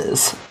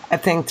chances, I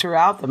think,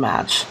 throughout the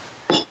match.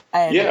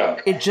 And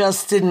it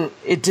just didn't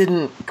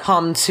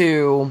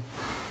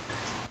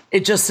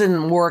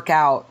work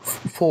out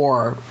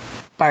for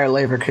Bayer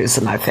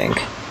Leverkusen, I think.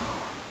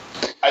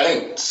 I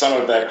think some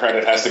of that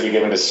credit has to be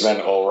given to Sven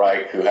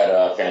Ulreich, who had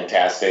a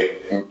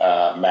fantastic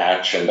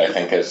match, and I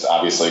think has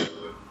obviously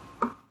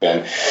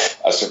been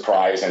a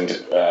surprise and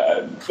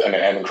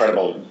an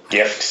incredible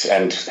gift.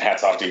 And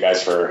hats off to you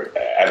guys for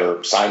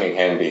ever signing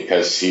him,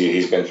 because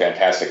he's been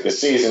fantastic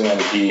this season,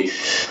 and he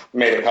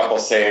made a couple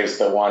saves.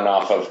 The one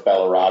off of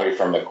Bellarabi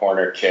from the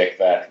corner kick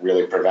that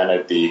really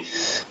prevented the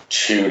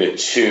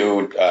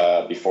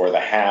 2-2 before the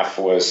half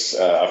was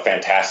a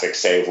fantastic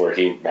save, where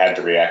he had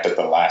to react at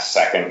the last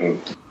second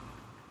and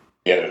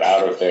get it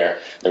out of there.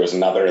 There was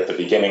another at the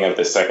beginning of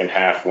the second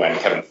half when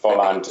Kevin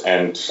Folland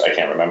and I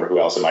can't remember who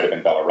else, it might have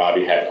been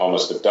Bellarabi, had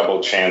almost a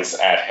double chance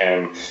at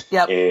him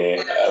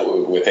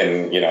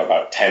within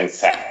about 10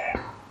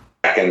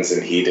 seconds,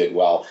 and he did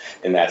well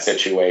in that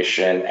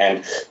situation.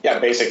 And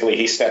basically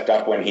he stepped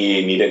up when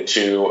he needed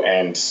to,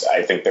 and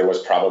I think there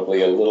was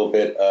probably a little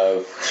bit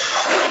of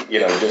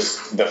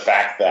just the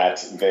fact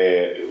that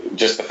they're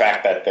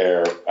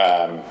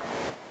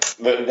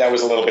that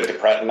was a little bit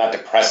not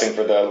depressing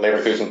for the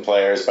Leverkusen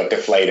players, but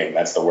deflating.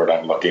 That's the word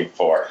I'm looking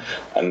for,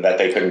 and that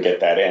they couldn't get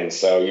that in.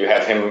 So you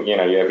have him, you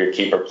have your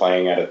keeper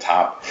playing at a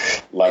top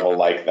level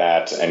like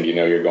that, and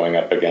you're going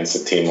up against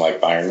a team like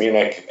Bayern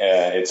Munich.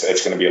 It's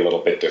going to be a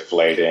little bit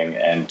deflating,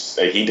 and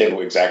he did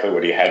exactly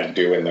what he had to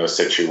do in those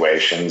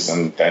situations.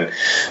 And then,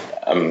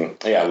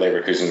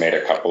 Leverkusen made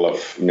a couple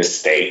of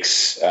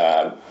mistakes.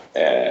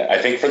 I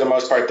think for the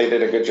most part they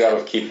did a good job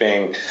of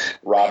keeping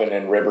Robben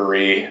and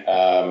Ribéry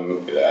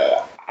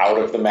out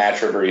of the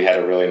match. Ribéry had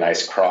a really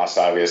nice cross,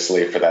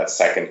 obviously, for that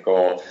second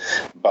goal.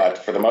 But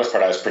for the most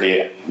part, I was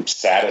pretty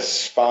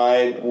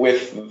satisfied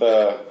with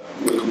the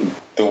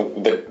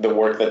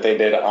work that they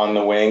did on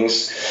the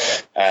wings.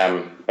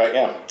 But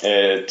yeah,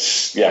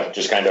 it's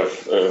just kind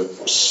of a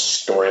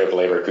story of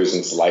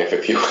Leverkusen's life,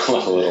 if you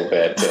will, a little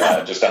bit.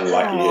 Just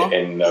unlucky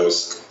in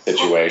those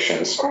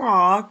situations.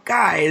 Aw,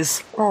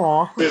 guys.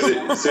 Aw.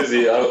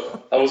 Susie, I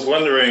was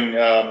wondering,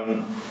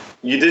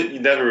 you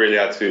never really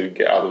had to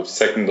get out of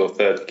second or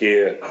third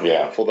gear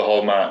for the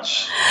whole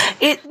match.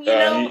 You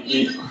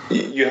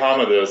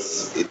hammered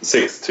us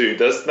 6-2.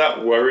 Does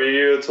that worry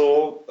you at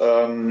all?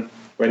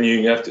 When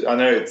you have to, I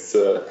know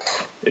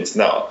it's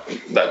not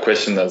that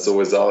question that's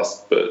always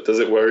asked, but does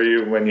it worry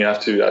you when you have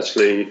to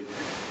actually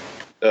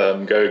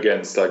go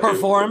against like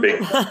perform? A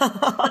big...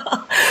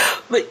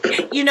 But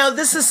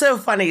this is so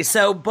funny.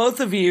 So both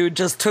of you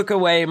just took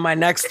away my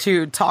next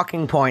two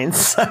talking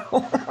points.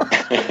 So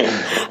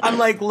I'm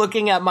like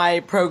looking at my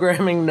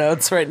programming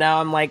notes right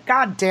now. I'm like,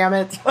 God damn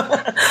it.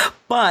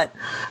 But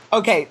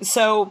okay,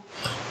 so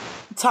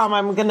Tom,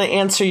 I'm going to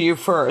answer you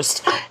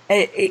first.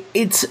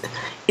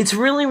 It's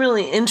really,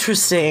 really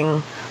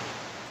interesting,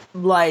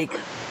 like,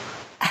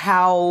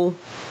 how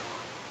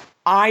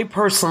I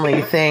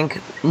personally think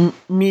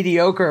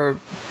mediocre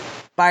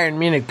Bayern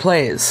Munich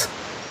plays.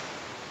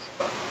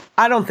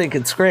 I don't think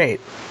it's great.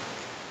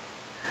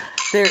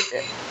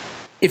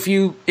 If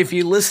you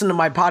listen to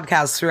my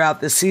podcast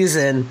throughout the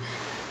season,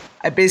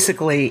 I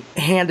basically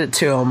hand it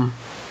to them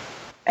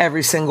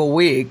every single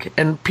week,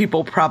 and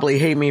people probably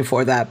hate me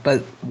for that,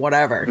 but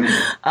whatever.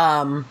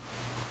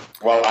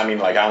 Well, I mean,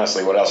 like,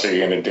 honestly, what else are you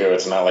going to do?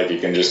 It's not like you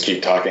can just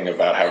keep talking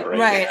about how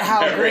great,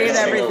 how great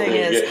everything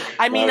is.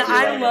 I mean,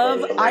 I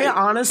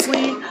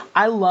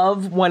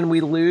love when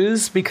we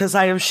lose because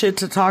I have shit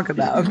to talk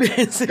about,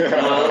 basically.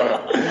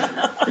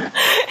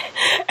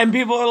 And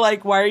people are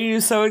like, why are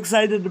you so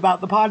excited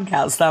about the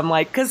podcast? I'm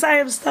like, because I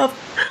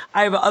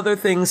have other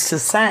things to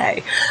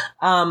say.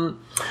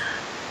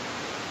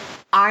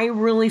 I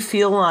really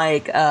feel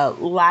like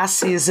last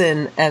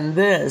season and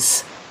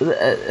this,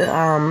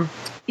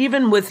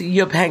 even with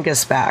Jupp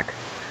Heynckes back,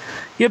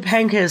 Jupp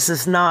Heynckes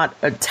is not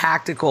a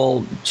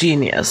tactical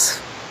genius,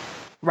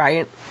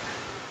 right?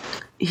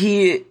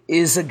 He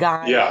is a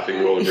guy. Yeah, I think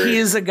we all agree. He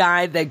is a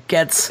guy that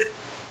gets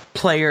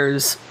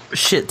players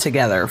shit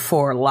together,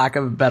 for lack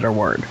of a better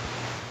word.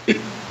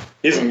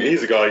 He's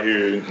a guy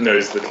who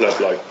knows the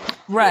club like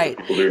right,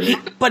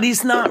 but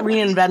he's not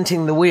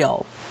reinventing the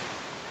wheel.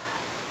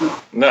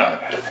 No.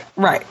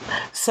 Right.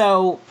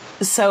 So,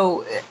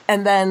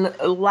 and then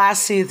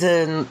last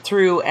season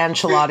through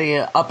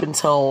Ancelotti up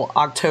until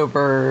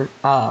October,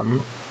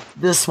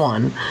 this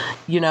one,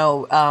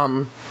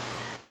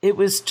 it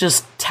was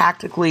just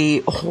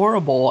tactically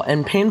horrible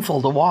and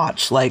painful to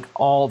watch, like,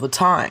 all the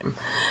time.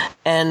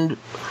 And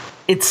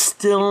it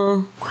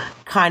still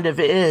kind of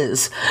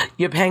is.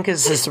 Jupp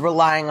Heynckes is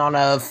relying on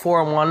a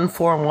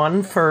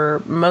 4-1-4-1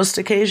 for most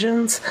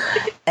occasions.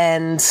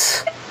 And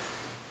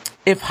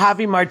if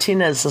Javi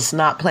Martinez is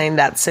not playing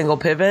that single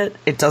pivot,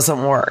 it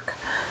doesn't work.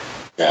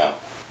 Yeah.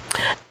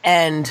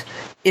 And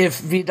if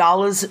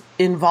Vidal is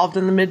involved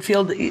in the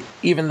midfield,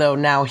 even though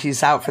now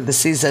he's out for the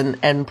season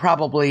and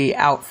probably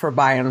out for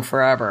Bayern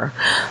forever.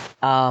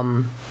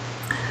 Come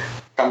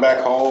back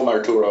home,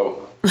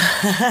 Arturo.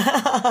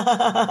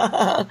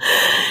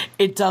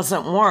 It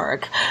doesn't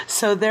work.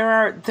 So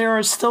there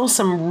are still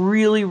some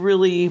really,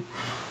 really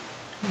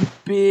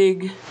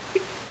big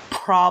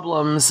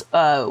problems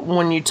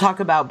when you talk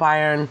about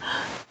Bayern,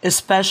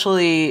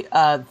 especially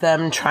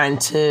them trying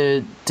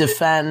to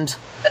defend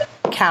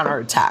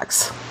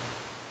counterattacks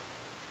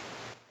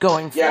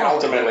going forward. Yeah,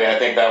 ultimately, I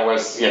think that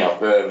was,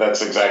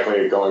 that's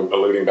exactly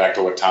alluding back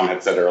to what Tom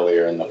had said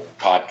earlier in the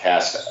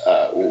podcast.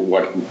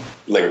 What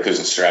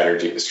Leverkusen's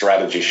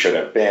strategy should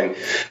have been,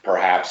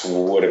 perhaps,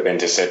 would have been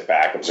to sit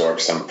back,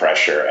 absorb some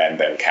pressure, and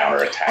then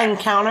counterattack. And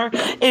counter.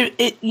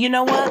 You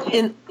know what?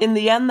 In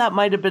the end, that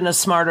might have been a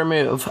smarter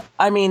move.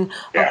 I mean,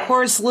 Of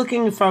course,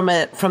 looking from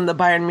the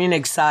Bayern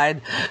Munich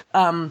side,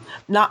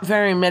 not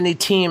very many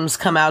teams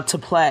come out to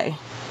play.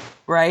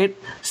 Right,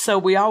 so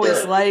we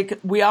always like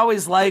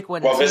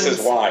when. Well, teams, this is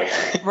why.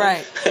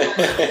 Right.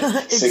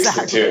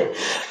 Exactly.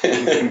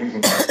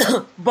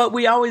 6-2. But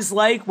we always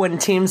like when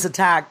teams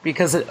attack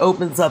because it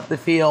opens up the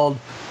field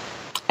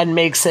and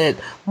makes it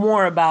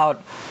more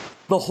about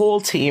the whole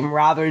team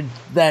rather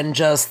than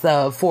just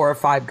the 4 or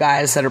 5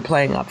 guys that are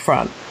playing up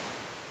front.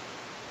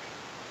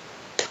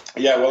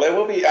 Yeah, well, it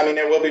will be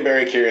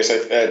very curious.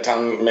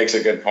 Tom makes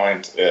a good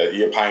point.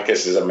 Jupp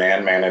Heynckes is a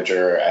man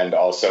manager and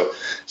also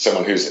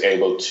someone who's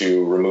able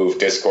to remove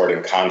discord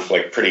and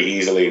conflict pretty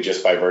easily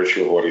just by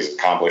virtue of what he's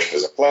accomplished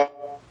as a player,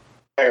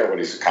 what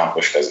he's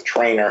accomplished as a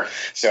trainer.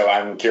 So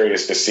I'm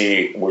curious to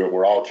see,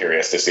 we're all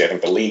curious to see, I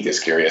think the league is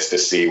curious to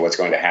see what's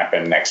going to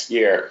happen next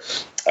year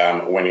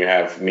when you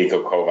have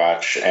Niko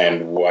Kovac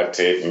and what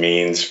it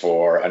means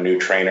for a new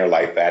trainer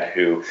like that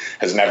who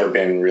has never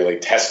been really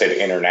tested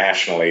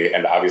internationally.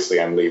 And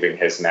obviously I'm leaving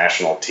his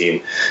national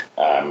team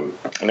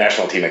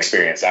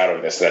experience out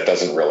of this. That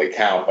doesn't really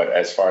count. But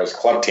as far as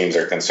club teams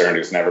are concerned,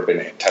 who's never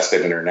been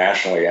tested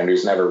internationally and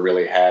who's never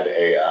really had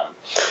a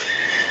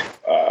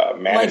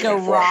like a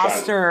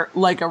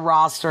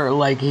roster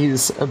like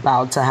he's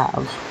about to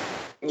have.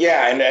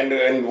 Yeah,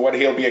 and what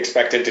he'll be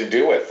expected to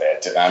do with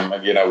it.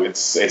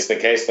 It's the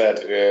case that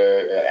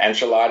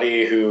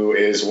Ancelotti, who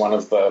is one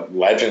of the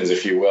legends,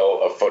 if you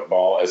will, of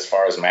football as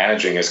far as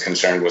managing is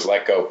concerned, was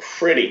let go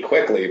pretty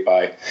quickly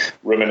by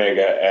Rummenigge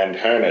and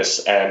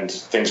Hoeneß, and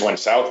things went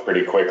south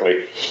pretty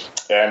quickly.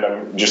 And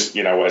I'm just,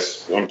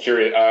 I'm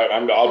curious.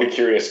 I'll be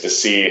curious to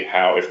see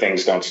how, if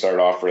things don't start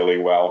off really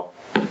well,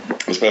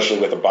 especially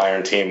with a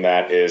Bayern team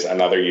that is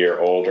another year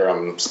older.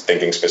 I'm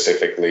thinking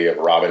specifically of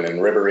Robin and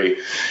Ribéry.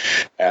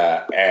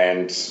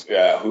 And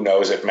who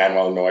knows if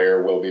Manuel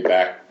Neuer will be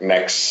back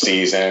next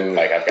season.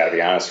 Like, I've got to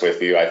be honest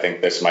with you, I think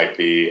this might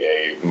be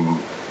a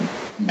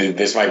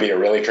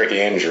really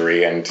tricky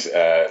injury, and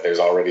there's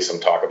already some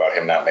talk about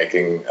him not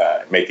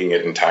making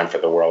it in time for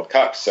the World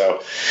Cup.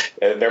 So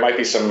there might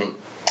be some,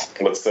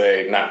 let's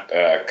say, not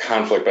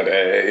conflict, but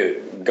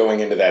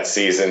going into that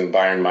season,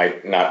 Bayern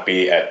might not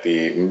be at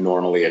the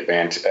normally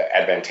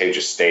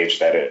advantageous stage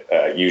that it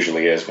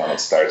usually is when it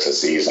starts a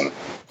season.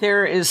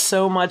 There is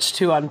so much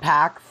to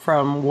unpack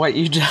from what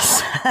you just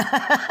said.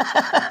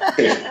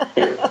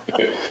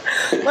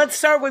 Let's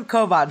start with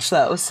Kovac,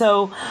 though.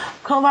 So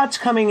Kovac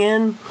coming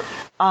in,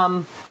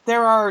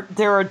 there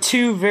are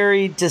two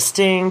very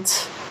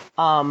distinct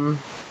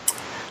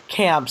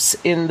camps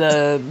in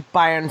the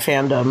Bayern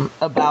fandom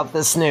about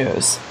this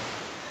news.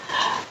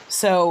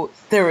 So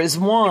there is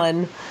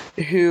one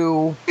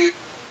who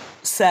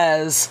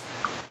says,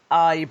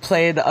 you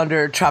played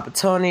under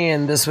Trapattoni,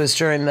 and this was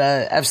during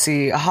the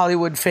FC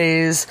Hollywood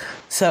phase,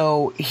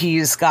 so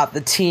he's got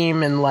the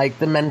team and like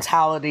the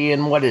mentality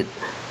and what it,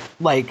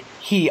 like,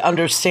 he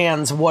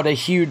understands what a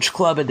huge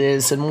club it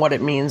is and what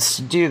it means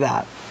to do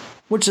that,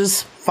 which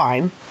is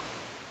fine.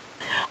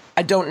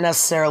 I don't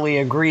necessarily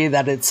agree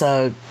that it's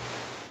a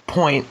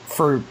point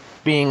for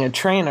being a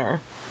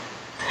trainer.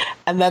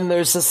 And then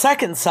there's the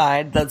second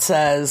side that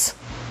says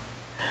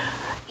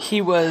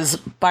he was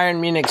Bayern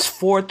Munich's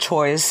fourth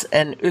choice,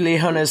 and Uli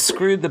Hoeneß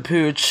screwed the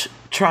pooch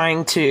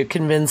trying to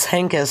convince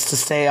Henkes to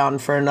stay on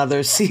for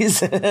another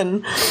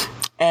season,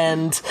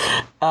 and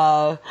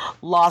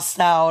lost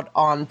out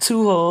on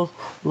Tuchel,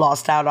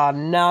 lost out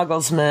on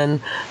Nagelsmann,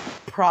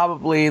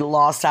 probably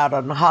lost out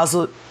on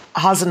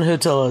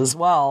Hasenhüttl as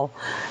well,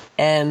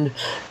 and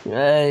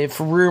if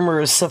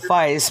rumors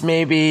suffice,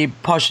 maybe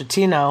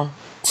Pochettino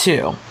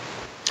too.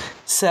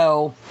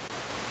 So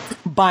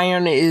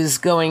Bayern is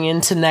going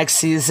into next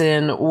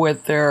season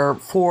with their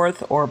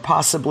fourth or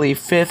possibly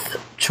fifth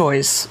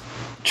choice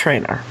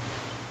trainer.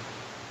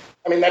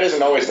 I mean, that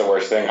isn't always the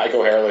worst thing.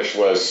 Heiko Herrlich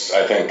was,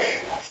 I think,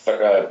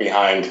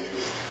 behind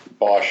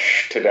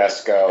Bosch,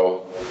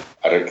 Tedesco.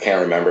 I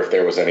can't remember if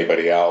there was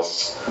anybody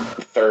else.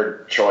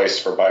 Third choice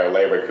for Bayer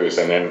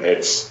Leverkusen, and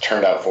it's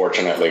turned out,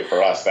 fortunately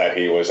for us, that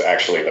he was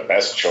actually the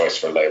best choice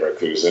for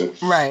Leverkusen.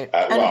 Right.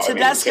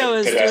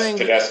 Tedesco's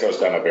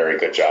done a very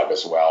good job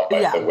as well,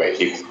 but the way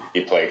he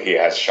played, he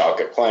has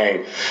Schalke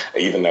playing,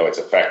 even though it's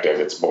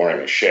effective, it's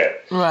boring as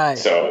shit. Right.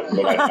 So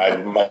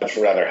I'd much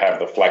rather have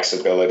the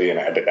flexibility and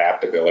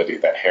adaptability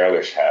that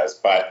Herrlich has.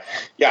 But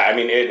yeah, I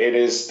mean, it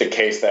is the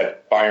case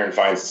that Bayern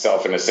finds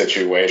itself in a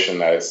situation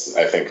that it's,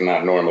 I think,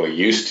 not normally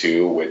used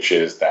to, which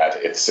is that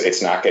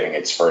it's not getting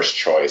its first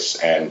choice,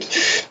 and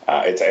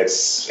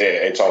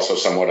it's also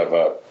somewhat of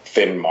a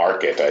thin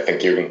market. I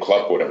think Jurgen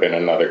Klopp would have been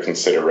another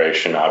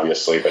consideration,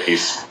 obviously, but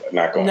he's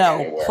not going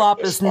anywhere. No,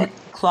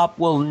 Klopp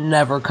will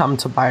never come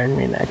to Bayern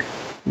Munich.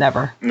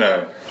 Never.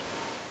 No.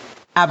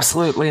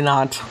 Absolutely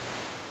not.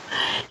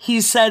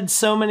 He said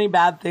so many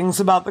bad things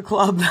about the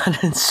club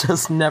that it's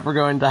just never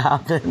going to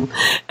happen.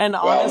 And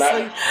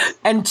honestly,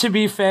 and to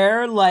be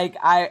fair, like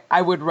I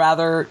would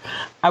rather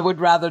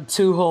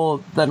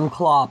Tuchel than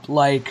Klopp,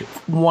 like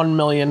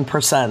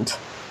 1,000,000%.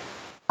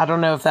 I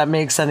don't know if that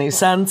makes any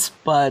sense,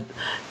 but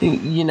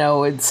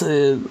it's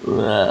a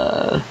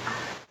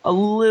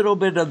little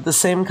bit of the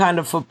same kind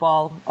of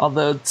football,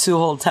 although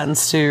Tuchel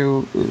tends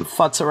to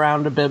futz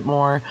around a bit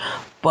more.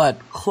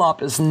 But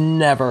Klopp is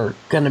never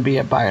going to be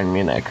at Bayern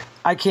Munich.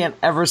 I can't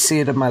ever see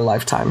it in my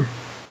lifetime.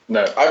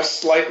 No, I'm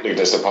slightly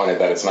disappointed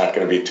that it's not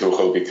going to be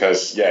Tuchel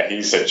because, yeah,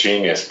 he's a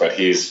genius, but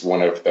he's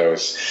one of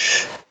those,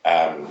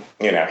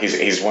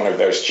 he's one of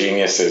those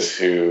geniuses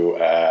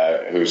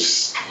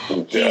who's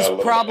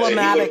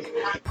problematic.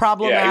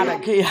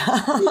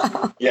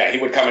 Yeah, he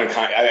would come in.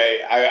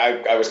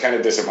 I was kind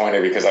of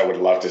disappointed because I would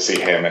love to see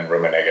him and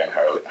Rummenigge and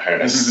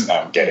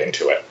Hoeneß get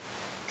into it.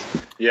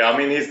 Yeah, I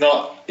mean, he's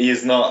not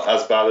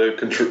as bad a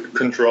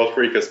control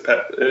freak as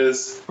Pep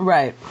is.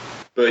 Right.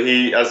 But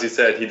he, as you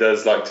said, he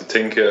does like to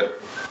tinker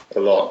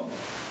a lot.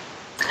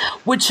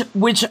 Which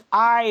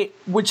I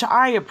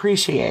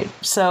appreciate.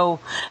 So,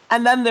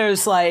 and then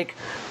there's like,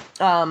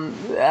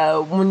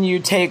 when you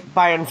take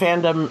Bayern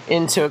fandom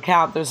into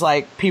account, there's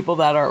like people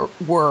that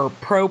were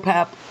pro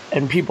Pep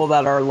and people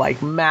that are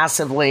like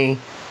massively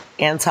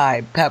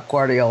anti Pep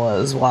Guardiola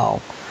as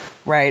well,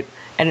 right?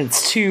 And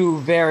it's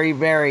two very,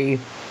 very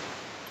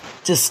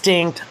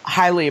distinct,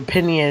 highly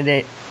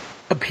opinionated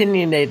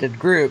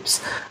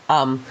groups.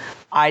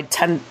 I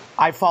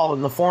fall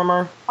in the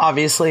former,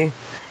 obviously.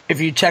 If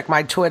you check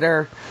my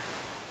Twitter,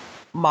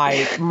 my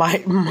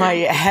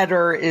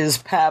header is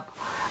Pep.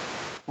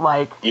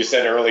 Like you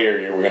said earlier,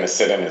 you were going to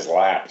sit in his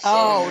lap. So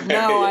oh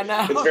no, I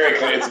know. It's very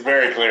clear. It's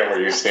very clear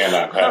where you stand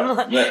on Pep,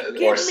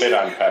 or sit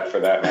on Pep for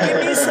that matter.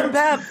 Give me some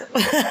Pep.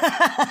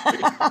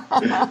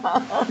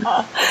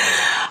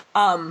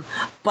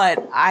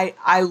 But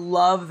I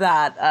love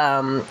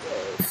that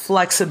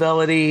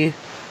flexibility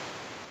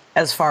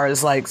as far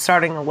as like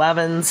starting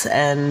 11s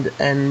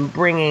and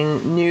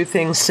bringing new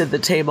things to the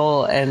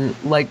table and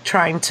like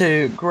trying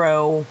to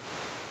grow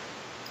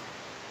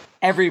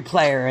every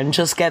player and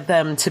just get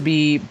them to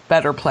be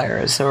better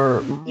players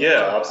or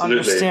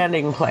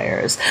understanding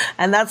players.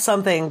 And that's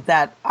something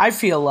that I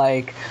feel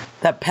like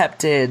that Pep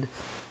did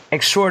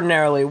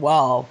extraordinarily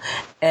well.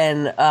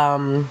 And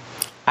I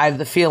have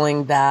the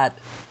feeling that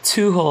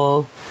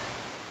Tuchel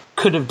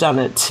could have done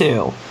it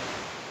too.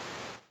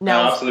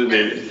 Now,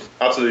 absolutely.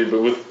 But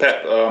with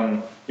Pep,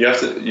 you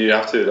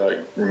have to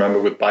like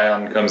remember with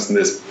Bayern comes in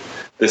this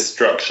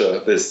structure,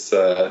 this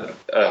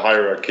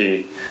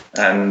hierarchy,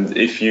 and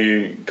if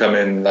you come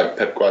in like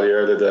Pep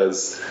Guardiola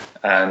does,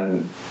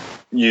 and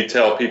you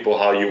tell people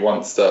how you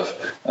want stuff,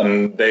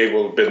 and they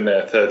will have been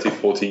there 30,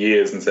 40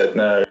 years and said,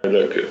 no,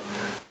 look,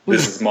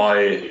 this is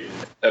my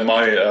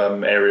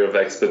area of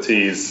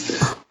expertise.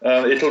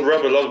 It'll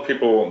rub a lot of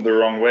people the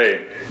wrong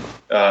way.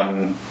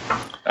 And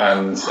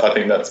I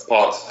think that's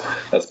part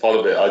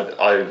of it.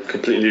 I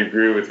completely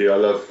agree with you. I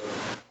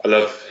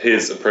love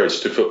his approach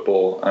to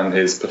football and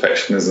his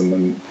perfectionism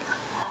and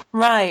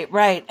right.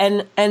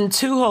 And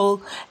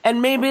Tuchel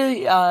and maybe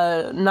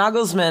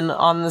Nagelsmann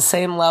on the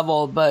same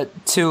level,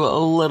 but to a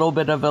little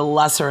bit of a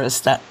lesser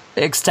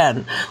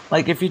extent.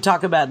 Like if you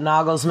talk about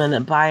Nagelsmann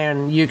at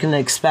Bayern, you can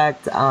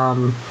expect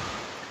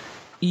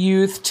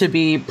youth to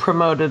be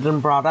promoted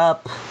and brought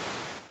up.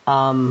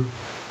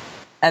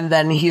 And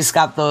then he's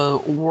got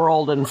the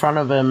world in front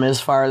of him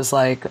as far as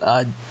like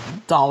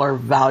dollar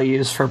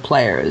values for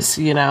players,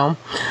 you know?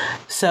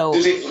 So.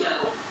 Susie,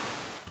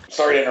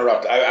 sorry to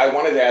interrupt. I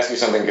wanted to ask you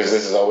something because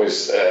this is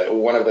always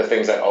one of the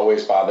things that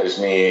always bothers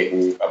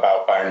me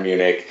about Bayern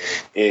Munich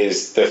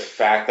is the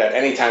fact that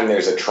anytime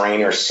there's a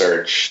trainer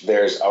search,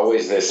 there's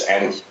always this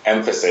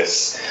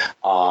emphasis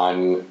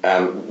on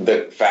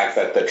the fact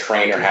that the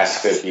trainer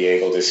has to be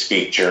able to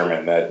speak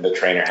German, that the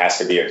trainer has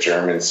to be a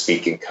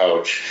German-speaking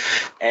coach.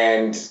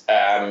 And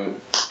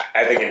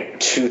I think in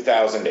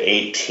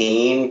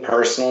 2018,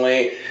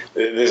 personally,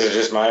 this is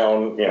just my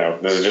own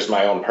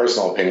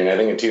personal opinion. I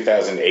think in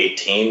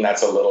 2018,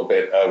 that's a little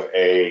bit of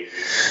a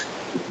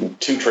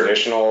too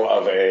traditional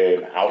of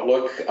an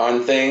outlook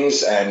on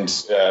things, and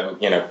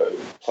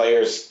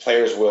players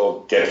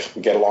will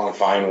get along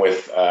fine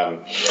with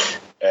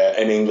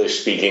an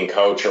English-speaking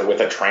coach or with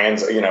a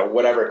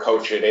whatever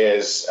coach it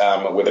is,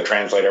 with a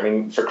translator. I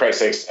mean, for Christ's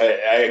sakes,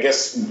 I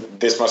guess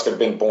this must have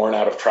been born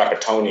out of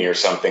Trapattoni or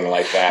something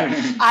like that.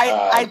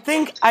 I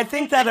think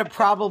that it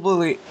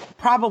probably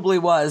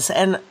was,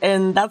 and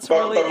that's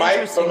really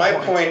interesting.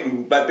 But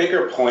my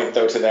bigger point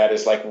though to that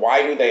is like,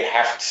 why do they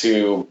have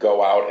to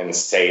go out and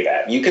say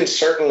that? You can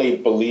certainly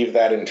believe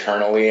that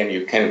internally, and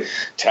you can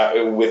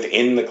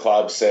within the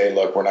club say,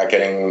 look, we're not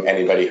getting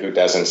anybody who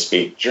doesn't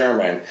speak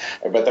German.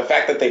 But the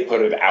fact that they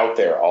put it out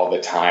there all the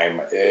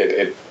time,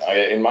 it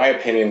in my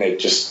opinion, it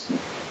just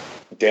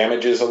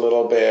damages a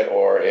little bit,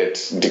 or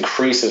it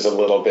decreases a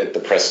little bit the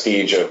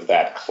prestige of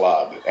that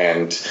club.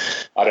 And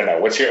I don't know,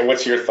 what's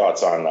your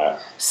thoughts on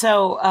that?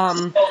 So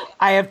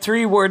I have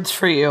 3 words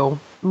for you: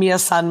 Mia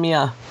San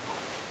Mia.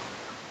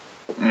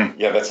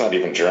 Yeah, that's not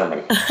even German.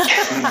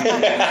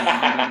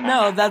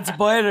 No, that's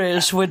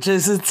Bayerisch, which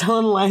is its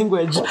own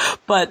language.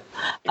 But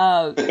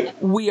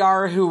we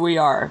are who we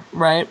are,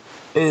 right?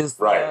 Is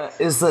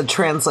the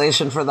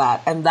translation for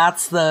that. And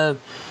that's the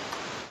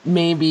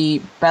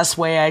maybe best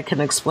way I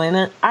can explain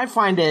it. I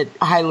find it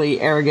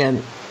highly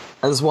arrogant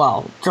as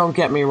well. Don't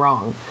get me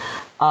wrong.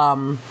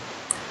 But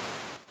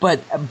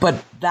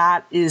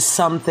that is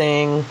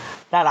something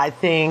that I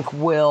think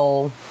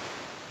will,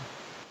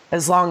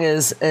 as long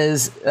as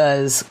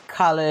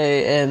Kale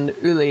and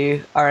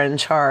Uli are in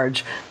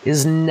charge,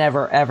 is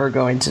never ever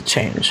going to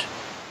change.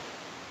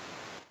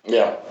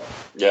 Yeah.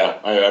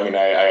 I mean,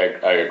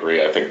 I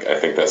agree. I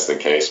think that's the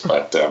case.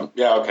 But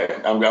yeah,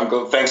 okay. I'm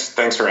good.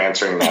 Thanks for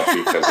answering that,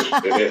 because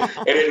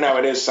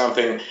it is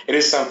something. It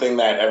is something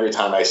that every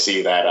time I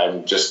see that, I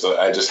just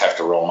have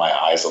to roll my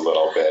eyes a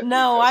little bit.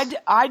 No,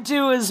 I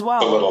do as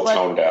well. A little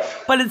tone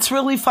deaf. But it's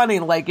really funny.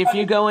 Like if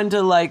you go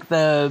into like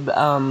the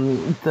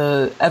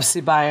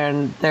FC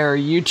Bayern, their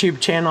YouTube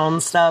channel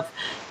and stuff,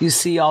 you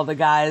see all the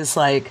guys,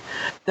 like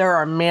there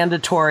are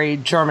mandatory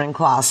German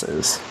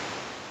classes.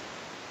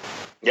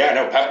 Yeah,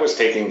 no, Pep was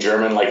taking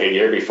German like a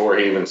year before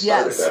he even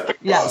started at the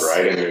club,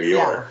 right, in New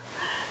York.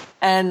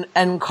 Yeah.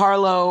 And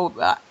Carlo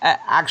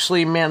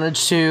actually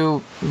managed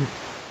to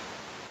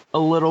a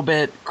little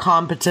bit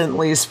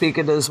competently speak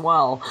it as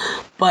well.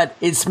 But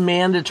it's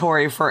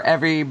mandatory for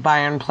every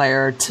Bayern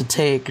player to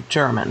take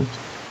German.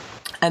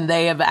 And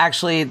they have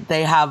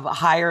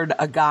hired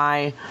a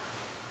guy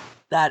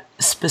that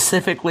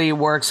specifically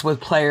works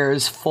with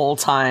players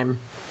full-time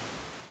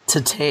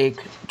to take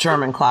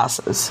German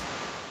classes,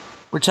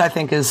 which I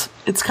think it's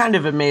kind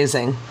of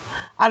amazing.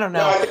 I don't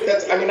know. No, I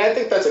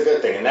think that's a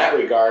good thing in that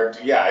regard.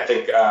 Yeah, I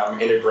think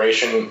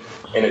integration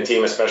in a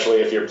team, especially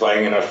if you're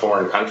playing in a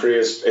foreign country,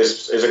 is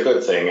a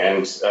good thing.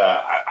 And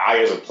I,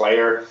 as a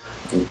player,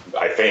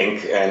 I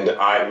think, and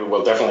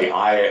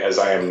as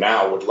I am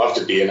now, would love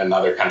to be in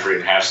another country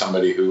and have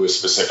somebody who is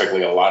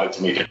specifically allotted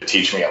to me to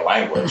teach me a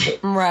language.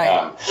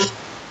 Right.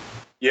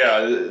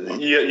 Yeah,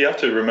 you have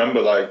to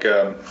remember,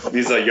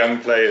 these are young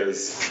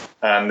players,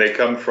 and they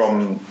come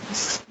from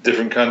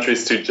different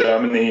countries to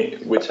Germany,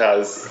 which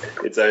has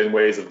its own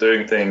ways of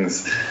doing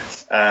things,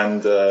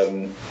 and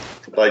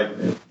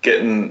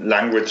getting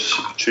language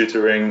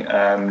tutoring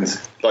and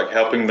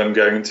helping them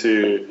going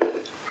to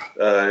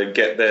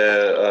get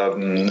their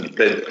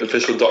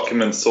official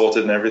documents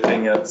sorted and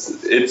everything.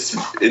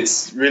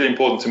 It's really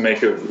important to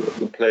make a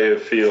player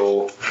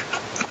feel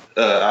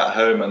at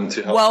home and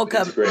to help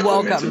integrate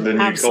them into the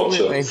new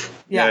culture.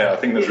 Yeah, I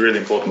think that's really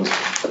important.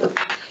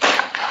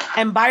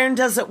 And Bayern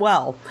does it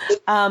well.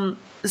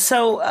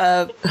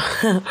 So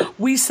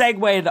we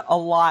segued a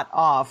lot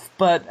off,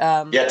 but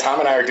yeah, Tom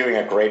and I are doing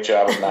a great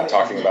job of not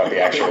talking about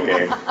the actual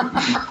game.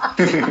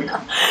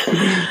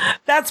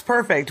 That's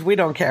perfect. We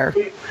don't care.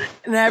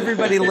 And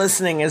everybody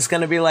listening is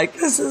going to be like,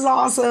 "This is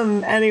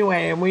awesome."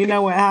 Anyway, and we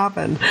know what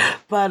happened.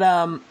 But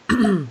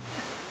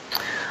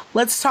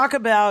let's talk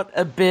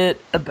a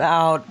bit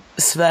about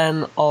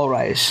Sven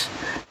Ulreich.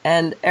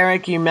 And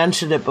Eric, you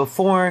mentioned it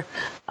before.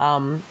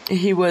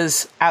 He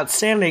was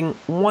outstanding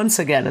once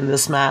again in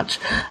this match.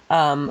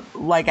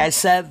 Like I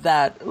said,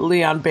 that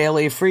Leon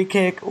Bailey free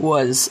kick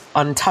was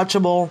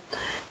untouchable.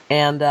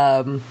 And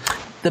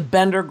the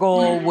Bender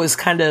goal was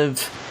kind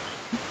of,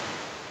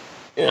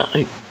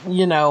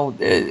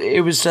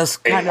 it was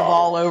just kind of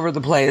all over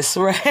the place,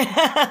 right?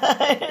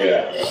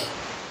 Yeah.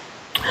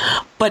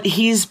 But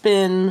he's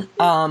been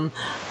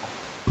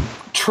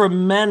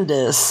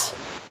tremendous,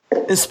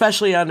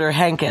 especially under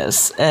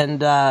Henkes.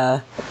 And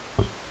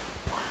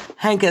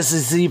Henkes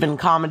has even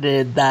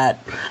commented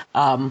that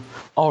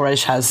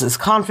Ulreich has his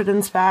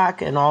confidence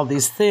back and all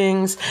these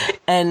things.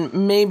 And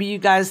maybe you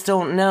guys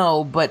don't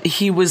know, but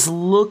he was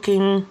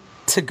looking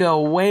to go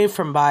away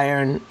from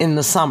Bayern in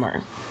the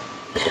summer.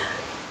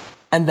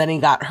 And then he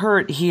got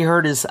hurt. He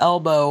hurt his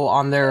elbow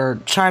on their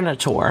China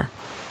tour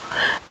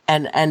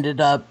and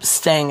ended up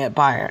staying at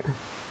Bayern.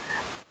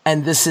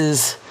 And this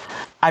is,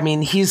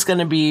 he's going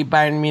to be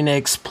Bayern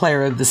Munich's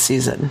player of the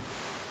season.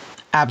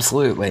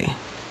 Absolutely.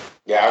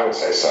 Yeah, I would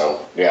say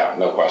so. Yeah,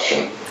 no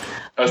question.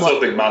 I still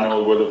think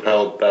Manuel would have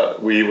held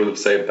that. We would have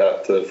saved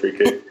that free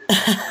kick.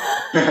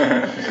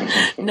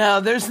 No,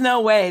 there's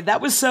no way.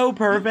 That was so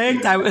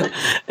perfect.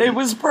 It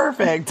was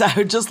perfect.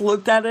 I just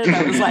looked at it and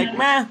I was like,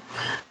 meh.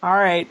 All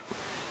right.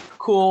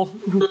 Cool.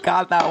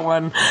 Got that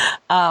one.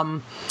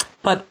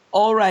 But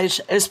Ulreich,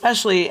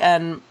 especially,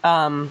 and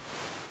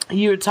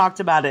you had talked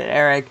about it,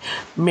 Eric,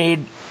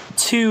 made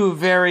two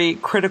very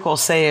critical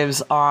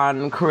saves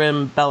on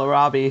Karim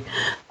Bellarabi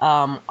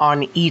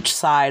on each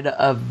side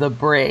of the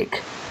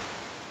break.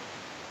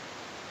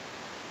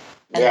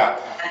 Yeah.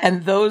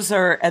 And those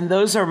are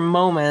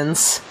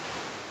moments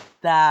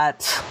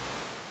that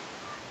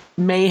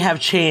may have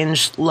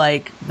changed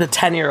the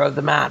tenure of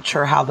the match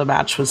or how the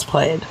match was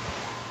played.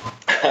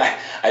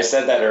 I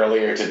said that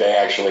earlier today,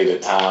 actually, to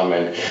Tom,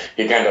 and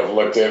he kind of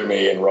looked at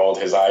me and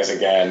rolled his eyes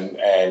again.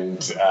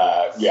 And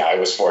I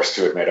was forced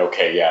to admit,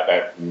 okay, yeah,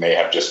 that may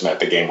have just meant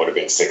the game would have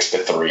been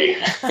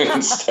 6-3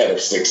 instead of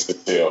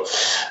 6-2.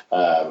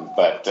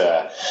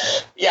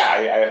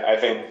 I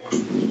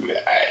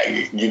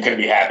think you can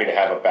be happy to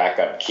have a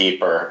backup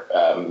keeper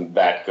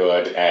that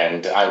good.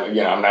 And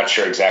I'm not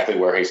sure exactly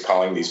where he's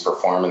calling these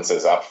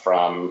performances up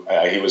from.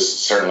 He was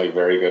certainly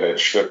very good at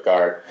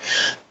Stuttgart,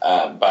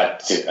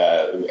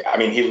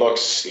 he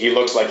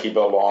looks like he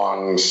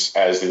belongs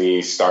as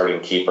the starting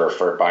keeper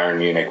for Bayern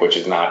Munich, which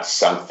is not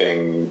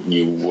something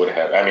you would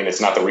have. It's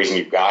not the reason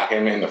you got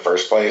him in the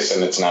first place,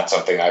 and it's not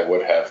something I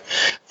would have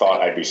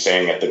thought I'd be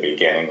saying at the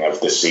beginning of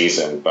the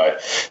season.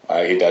 But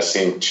he does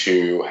seem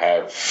to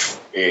have.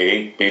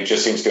 He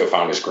just seems to have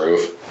found his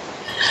groove.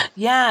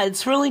 Yeah,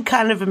 it's really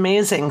kind of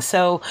amazing.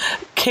 So,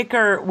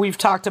 kicker, we've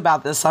talked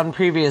about this on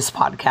previous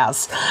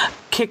podcasts.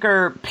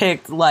 Kicker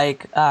picked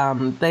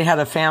they had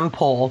a fan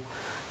poll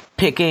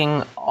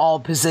picking all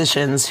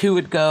positions who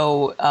would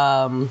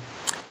go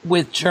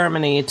with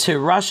Germany to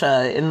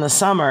Russia in the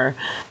summer,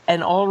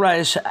 and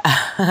Ulreich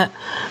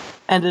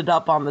ended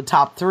up on the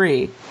top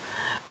three.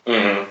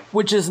 Mm-hmm.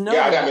 Which is no.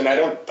 Yeah,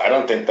 I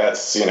don't think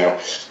that's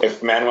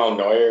if Manuel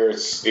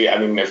Neuer's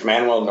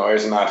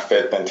not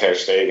fit, then Ter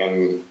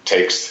Stegen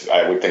takes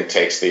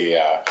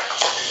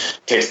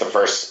the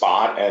first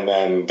spot, and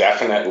then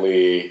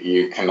definitely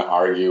you can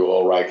argue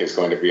Ulreich is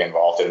going to be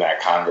involved in that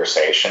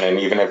conversation. And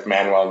even if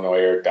Manuel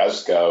Neuer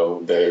does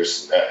go,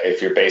 there's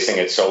if you're basing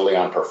it solely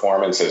on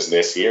performances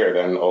this year,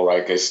 then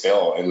Ulreich is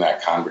still in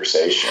that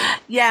conversation.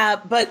 Yeah,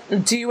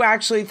 but do you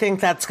actually think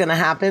that's going to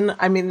happen?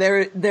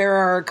 There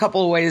are a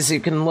couple of ways you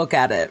can look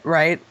at it,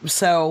 right?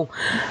 So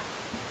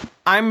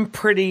I'm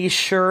pretty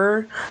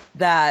sure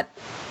that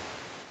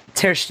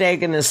Ter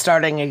Stegen is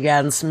starting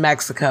against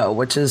Mexico,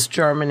 which is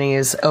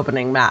Germany's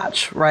opening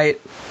match, right?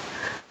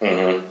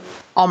 Mm-hmm.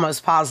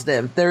 Almost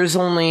positive. There's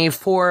only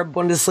 4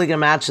 Bundesliga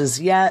matches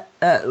yet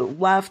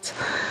left.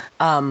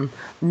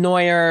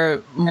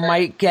 Neuer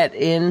might get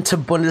into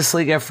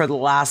Bundesliga for the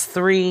last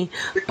 3,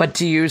 but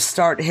do you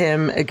start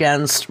him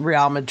against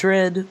Real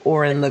Madrid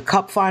or in the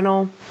cup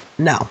final?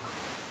 No.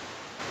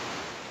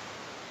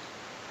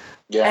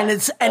 Yeah. And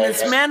it's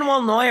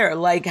Manuel Neuer.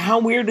 Like, how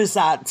weird is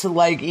that to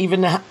like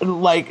even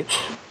like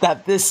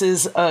that this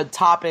is a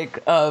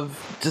topic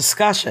of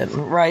discussion,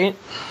 right?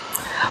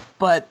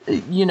 But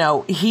you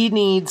know, he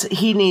needs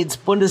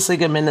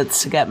Bundesliga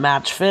minutes to get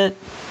match fit,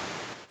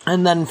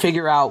 and then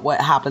figure out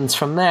what happens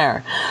from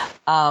there.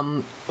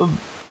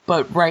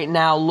 But right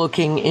now,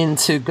 looking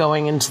into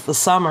going into the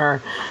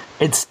summer,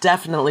 it's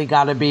definitely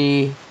got to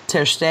be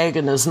Ter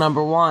Stegen as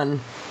number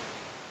 1,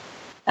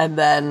 and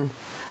then.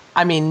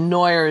 I mean,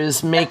 Neuer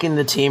is making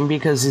the team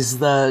because he's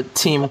the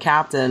team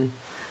captain.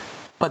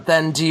 But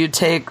then do you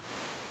take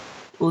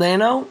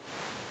Leno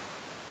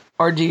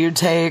or do you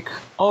take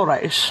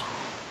Ulreich?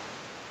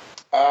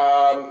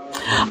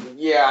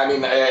 Yeah, I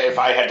mean, if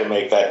I had to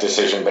make that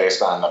decision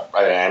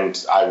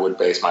and I would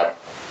base my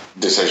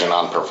decision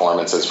on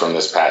performances from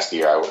this past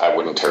year, I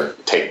wouldn't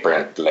take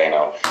Bernd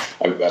Leno.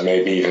 I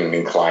may be even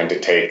inclined to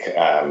take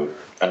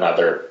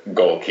another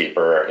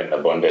goalkeeper in the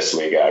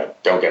Bundesliga.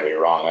 Don't get me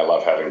wrong, I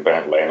love having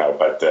Bernd Leno,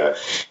 but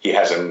he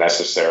hasn't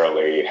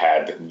necessarily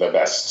had the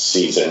best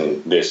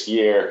season this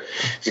year.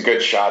 He's a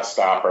good shot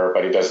stopper,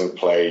 but he doesn't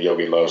play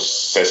Jogi Löw's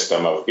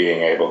system of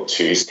being able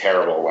to. He's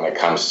terrible when it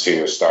comes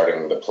to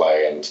starting the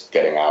play and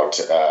getting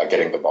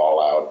the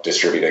ball out,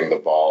 distributing the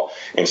ball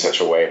in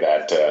such a way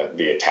that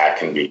the attack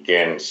can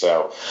begin.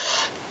 So,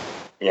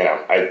 you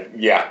know,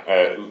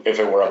 if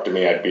it were up to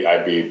me,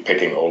 I'd be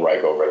picking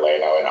Ulreich over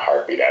Leno in a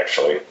heartbeat,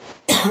 actually.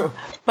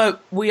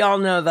 But we all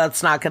know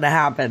that's not going to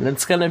happen.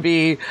 It's going to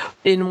be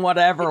in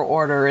whatever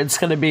order. It's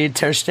going to be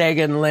Ter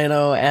Stegen,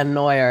 Leno, and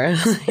Neuer.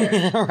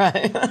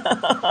 Right?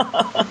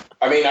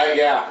 I mean,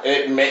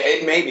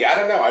 it may be. I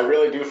don't know. I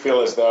really do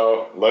feel as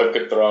though Löw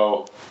could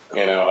throw,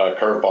 a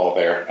curveball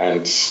there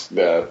and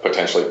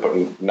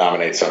potentially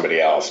nominate somebody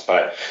else.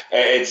 But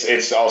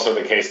it's also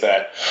the case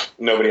that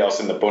nobody else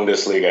in the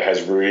Bundesliga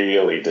has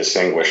really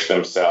distinguished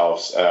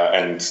themselves.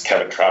 And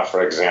Kevin Trapp,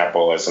 for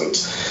example,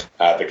 isn't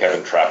the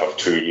Kevin Trapp of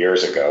 2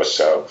 years ago.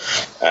 So,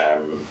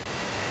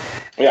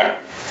 yeah,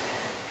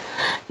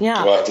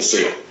 we'll have to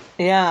see.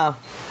 Yeah.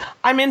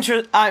 I'm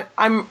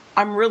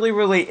really,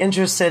 really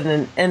interested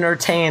and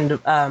entertained.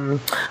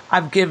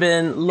 I've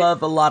given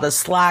Löw a lot of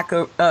slack,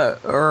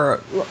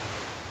 or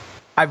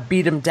I've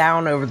beat him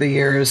down over the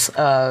years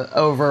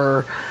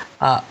over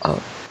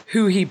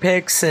who he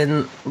picks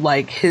and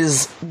like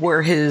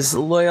where his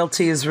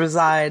loyalties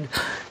reside.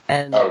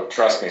 And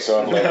trust me,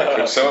 so have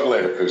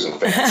Leverkusen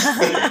fans.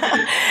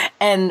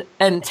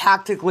 and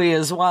tactically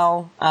as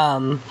well.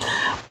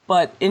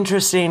 But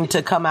interesting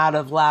to come out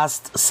of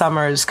last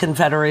summer's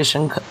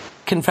Confederations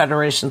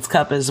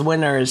Cup as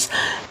winners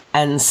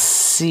and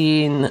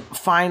seen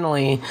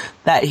finally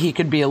that he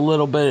could be a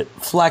little bit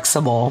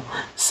flexible.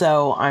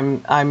 So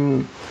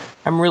I'm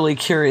really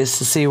curious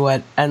to see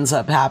what ends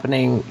up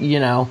happening,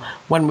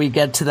 when we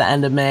get to the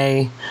end of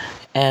May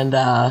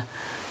and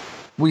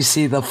we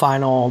see the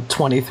final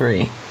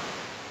 23.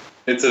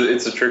 It's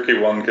a tricky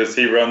one because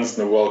he runs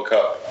the World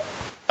Cup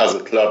as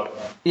a club.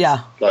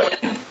 Yeah.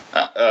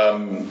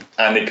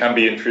 And it can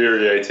be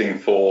infuriating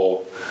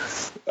for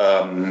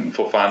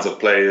fans of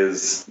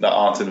players that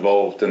aren't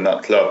involved in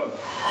that club.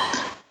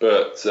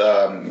 But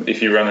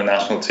if you run a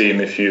national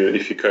team, if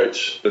you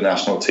coach the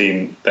national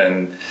team,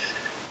 then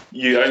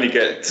you only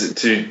get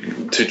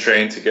to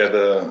train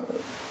together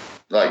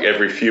like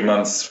every few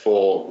months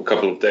for a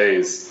couple of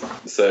days.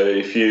 So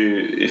if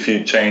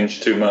you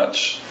change too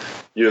much,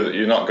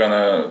 you're not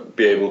gonna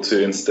be able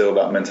to instill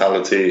that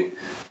mentality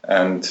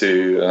and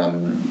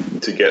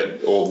to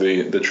get all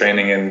the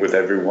training in with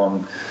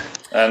everyone.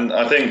 And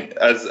I think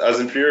as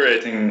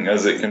infuriating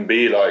as it can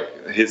be,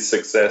 like his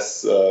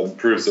success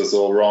proves us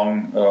all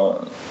wrong.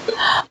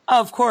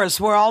 Of course,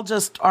 we're all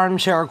just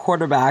armchair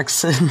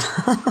quarterbacks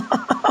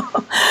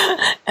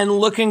and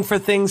looking for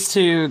things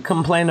to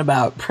complain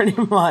about, pretty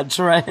much,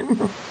 right?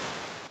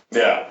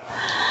 Yeah.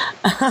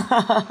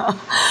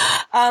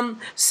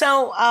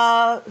 So,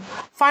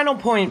 final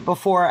point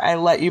before I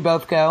let you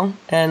both go,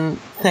 and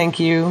thank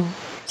you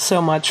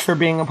so much for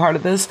being a part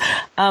of this.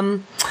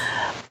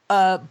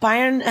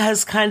 Bayern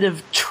has kind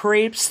of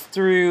traipsed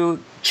through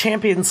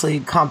Champions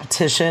League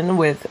competition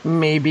with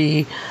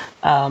maybe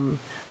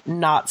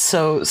not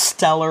so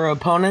stellar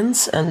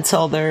opponents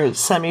until their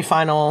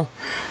semifinal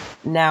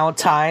now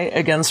tie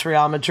against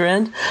Real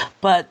Madrid.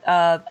 But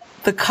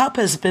the cup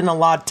has been a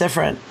lot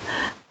different.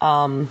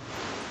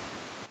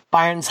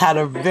 Bayern's had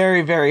a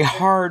very, very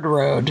hard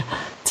road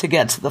to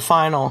get to the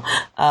final,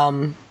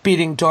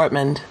 beating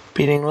Dortmund,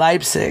 beating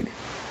Leipzig,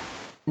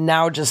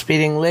 now just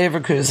beating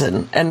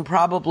Leverkusen and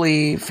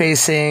probably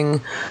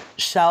facing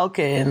Schalke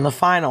in the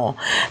final.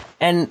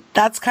 And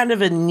that's kind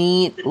of a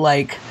neat,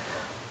 like,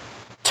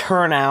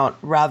 turnout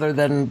rather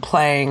than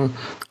playing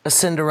a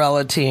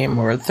Cinderella team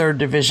or a third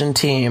division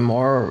team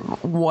or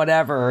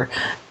whatever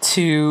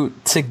to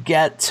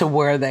get to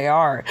where they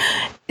are.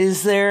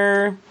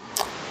 Do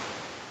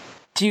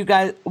you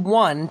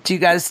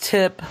guys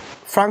tip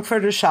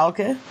Frankfurt or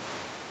Schalke?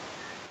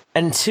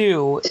 And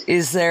 2,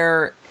 is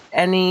there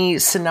any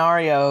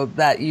scenario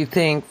that you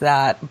think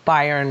that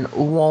Bayern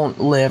won't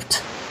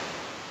lift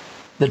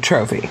the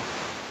trophy?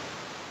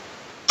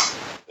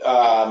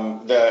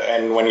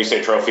 And when you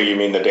say trophy, you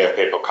mean the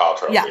DFB Pokal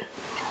trophy?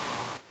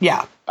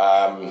 Yeah.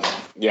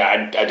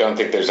 I don't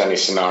think there's any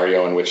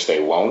scenario in which they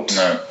won't.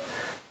 No.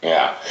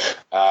 Yeah.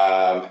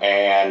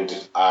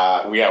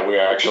 We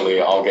are actually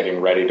all getting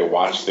ready to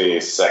watch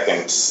the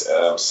second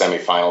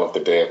semifinal of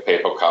the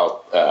DFB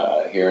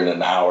Pokal here in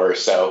an hour or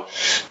so.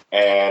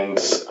 And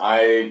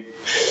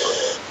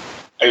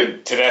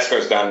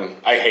Tedesco's done.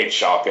 I hate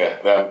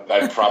Schalke.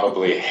 I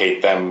probably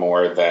hate them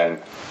more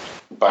than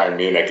Bayern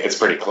Munich. It's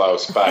pretty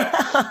close, but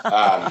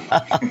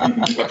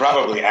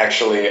probably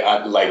actually,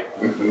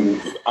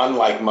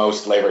 unlike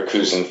most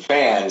Leverkusen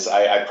fans,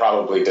 I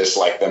probably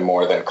dislike them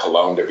more than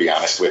Cologne, to be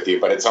honest with you.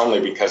 But it's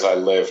only because I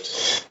lived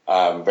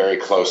very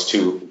close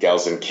to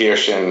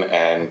Gelsenkirchen,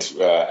 and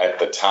at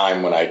the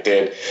time when I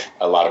did,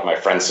 a lot of my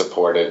friends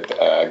supported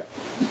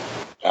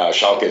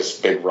Schalke's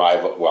big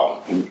rival.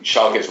 Well,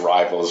 Schalke's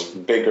rivals,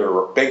 big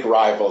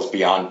rivals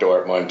beyond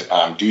Dortmund,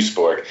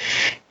 Duisburg,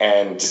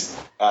 and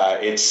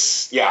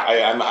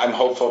I'm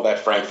hopeful that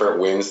Frankfurt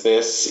wins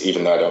this,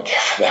 even though I don't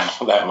care for them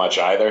all that much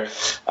either.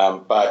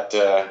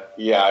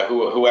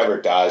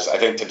 Whoever does, I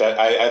think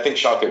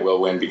Schalke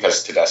will win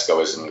because Tedesco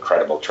is an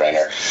incredible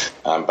trainer.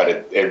 But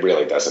it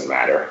really doesn't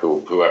matter.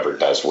 Whoever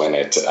does win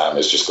it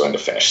is just going to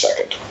finish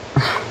second.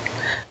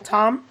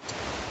 Tom?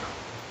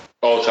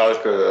 All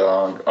Schalke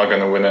are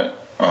going to win it.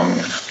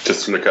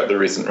 Just to look at the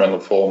recent run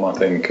of form, I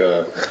think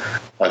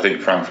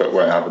Frankfurt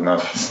won't have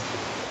enough.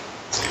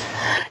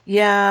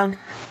 Yeah,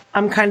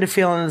 I'm kind of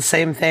feeling the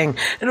same thing.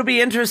 It'll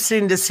be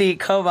interesting to see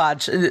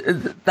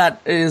Kovac,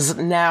 that is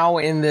now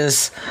in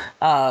this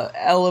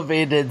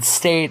elevated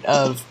state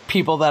of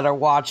people that are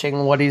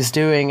watching what he's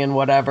doing and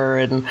whatever.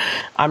 And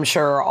I'm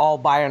sure all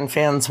Bayern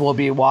fans will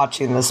be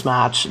watching this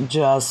match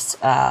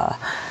just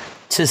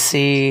to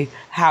see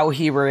how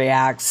he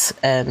reacts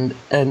and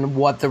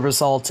what the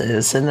result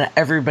is. And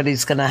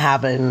everybody's going to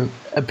have an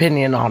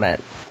opinion on it,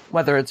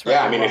 whether it's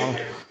right or wrong.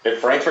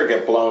 If Frankfurt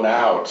get blown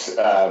out,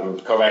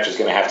 Kovac is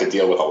going to have to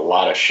deal with a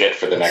lot of shit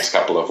for the next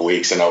couple of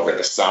weeks and over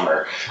the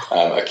summer.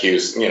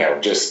 Obviously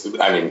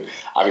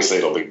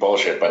it'll be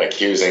bullshit, but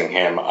accusing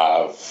him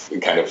of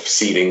kind of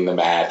seeding the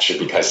match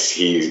because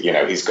he's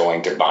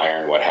going to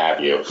Bayern, what have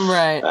you.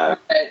 Right.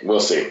 We'll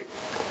see.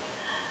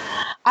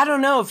 I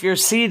don't know if you're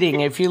seeding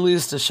if you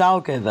lose to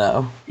Schalke,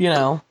 though.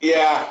 Yeah.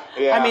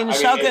 I mean,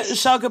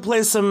 Schalke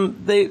plays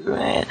some.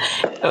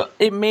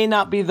 It may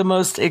not be the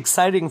most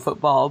exciting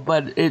football,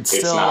 but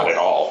it's not at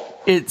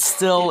all. It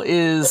still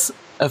is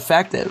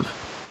effective.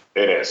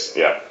 It is.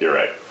 Yeah, you're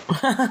right.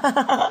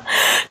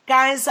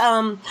 Guys,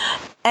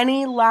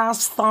 any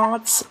last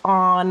thoughts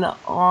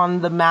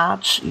on the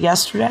match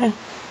yesterday?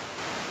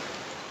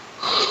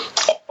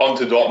 On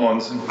to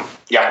Dortmund.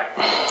 Yeah.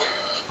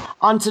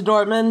 On to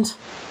Dortmund.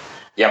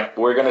 Yep,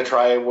 we're going to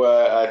try.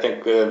 I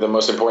think the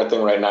most important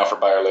thing right now for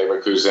Bayer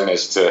Leverkusen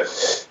is to,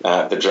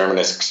 the German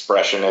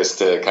expression is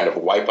to kind of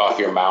wipe off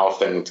your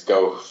mouth and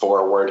go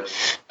forward.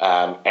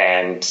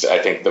 And I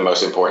think the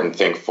most important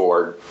thing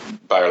for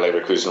Bayer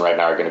Leverkusen right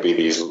now are going to be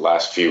these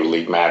last few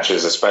league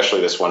matches, especially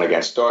this one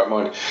against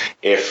Dortmund.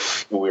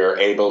 If we're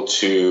able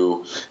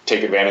to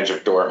take advantage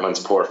of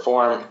Dortmund's poor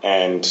form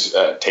and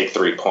take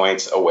 3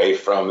 points away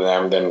from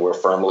them, then we're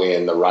firmly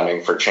in the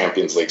running for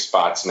Champions League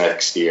spots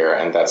next year.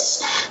 And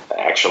that's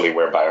actually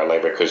where Bayer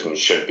Leverkusen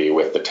should be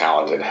with the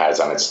talent it has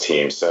on its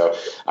team. So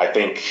I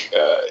think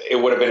it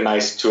would have been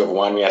nice to have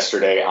won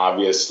yesterday,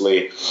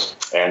 obviously.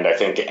 And I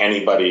think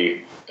any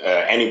Bayer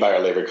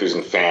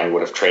Leverkusen fan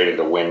would have traded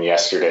a win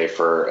yesterday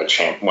for a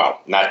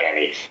well, not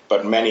any,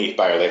 but many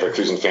Bayer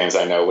Leverkusen fans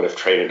I know would have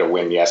traded a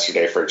win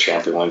yesterday for a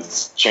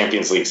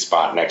Champions League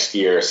spot next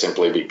year,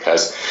 simply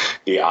because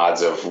the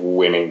odds of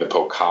winning the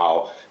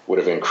Pokal would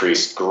have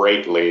increased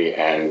greatly,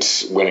 and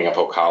winning a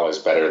Pokal is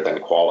better than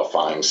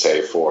qualifying,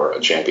 say, for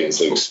a Champions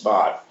League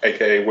spot.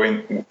 AKA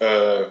winning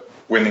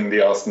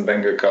the Arsene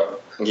Wenger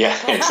Cup. Yeah,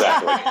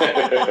 exactly.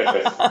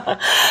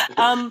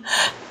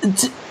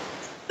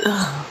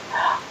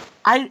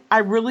 I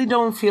really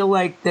don't feel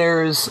like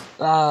there's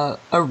a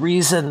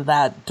reason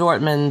that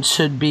Dortmund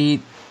should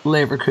beat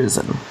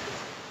Leverkusen.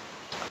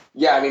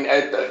 Yeah, I mean,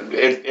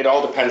 it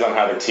all depends on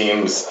how the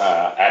team's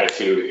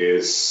attitude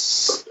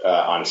is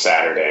on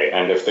Saturday,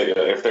 and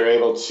if they're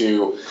able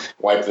to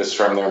wipe this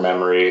from their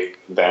memory,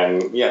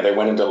 then yeah, they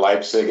went into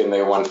Leipzig and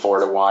they won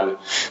 4-1.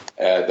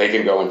 They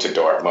can go into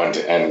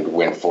Dortmund and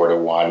win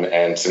 4-1.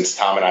 And since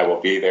Tom and I will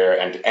be there,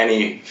 and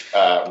any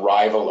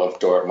rival of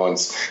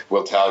Dortmund's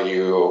will tell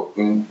you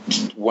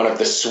one of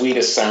the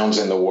sweetest sounds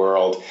in the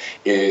world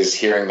is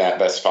hearing that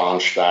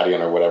Westfalenstadion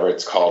or whatever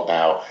it's called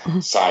now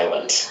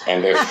silent.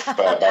 And if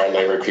Bayern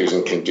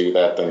Leverkusen can do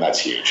that, then that's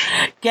huge.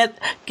 Get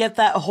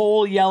that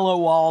whole yellow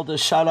wall to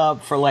shut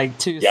up for like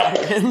 2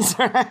 seconds,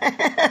 right?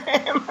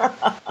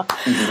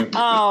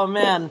 Oh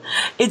man,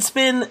 it's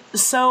been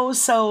so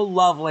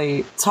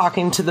lovely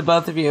talking to the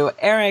both of you.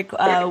 Eric,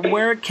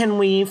 where can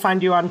we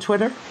find you on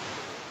Twitter?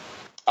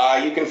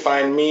 You can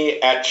find me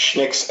at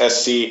Schnix,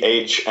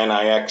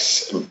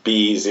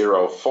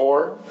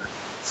 SCHNIXB04.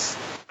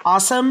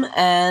 Awesome.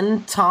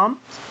 And Tom?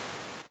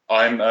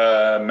 I'm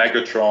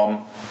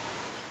Megatron,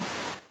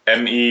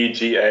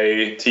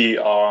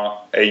 MEGATRAUM.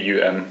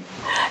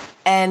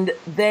 And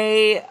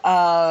they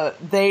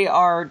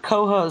are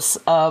co-hosts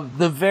of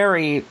the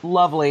very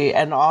lovely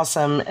and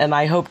awesome, and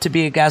I hope to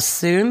be a guest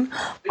soon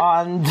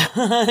on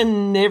the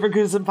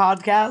Neverkusen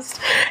podcast,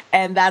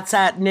 and that's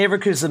at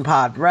Neverkusen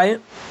Pod,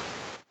 right?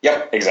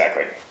 Yep,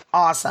 exactly.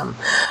 Awesome.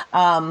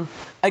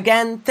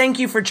 Again, thank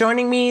you for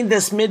joining me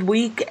this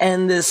midweek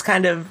and this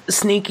kind of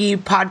sneaky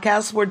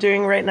podcast we're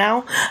doing right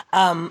now.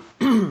 I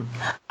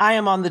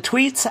am on the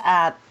tweets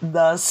at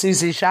the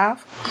Susie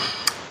Schaaf.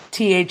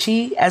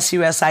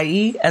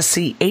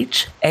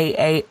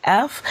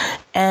 TheSusieschaaf,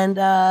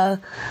 and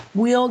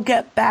we'll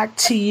get back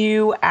to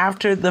you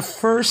after the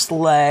first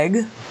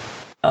leg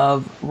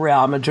of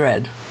Real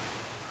Madrid.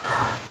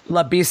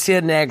 La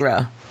Bestia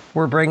Negra.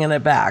 We're bringing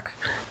it back.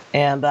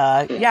 And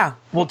yeah,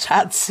 we'll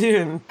chat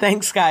soon.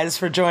 Thanks, guys,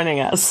 for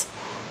joining us.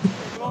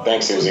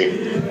 Thanks,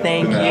 Susie.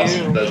 Thank you.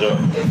 Pleasure.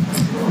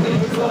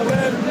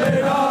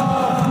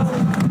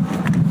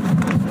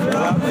 Wir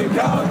haben den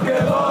Kampf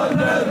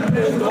gewonnen,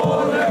 den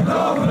Thron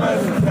erklommen,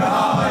 der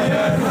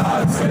Haien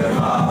hat's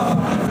gemacht.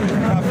 Ich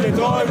hab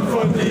geträumt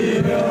von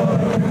dir,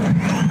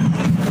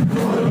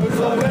 von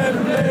unserer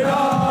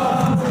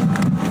Weltliga.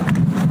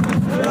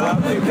 Wir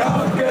haben den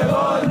Kampf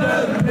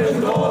gewonnen,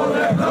 den Thron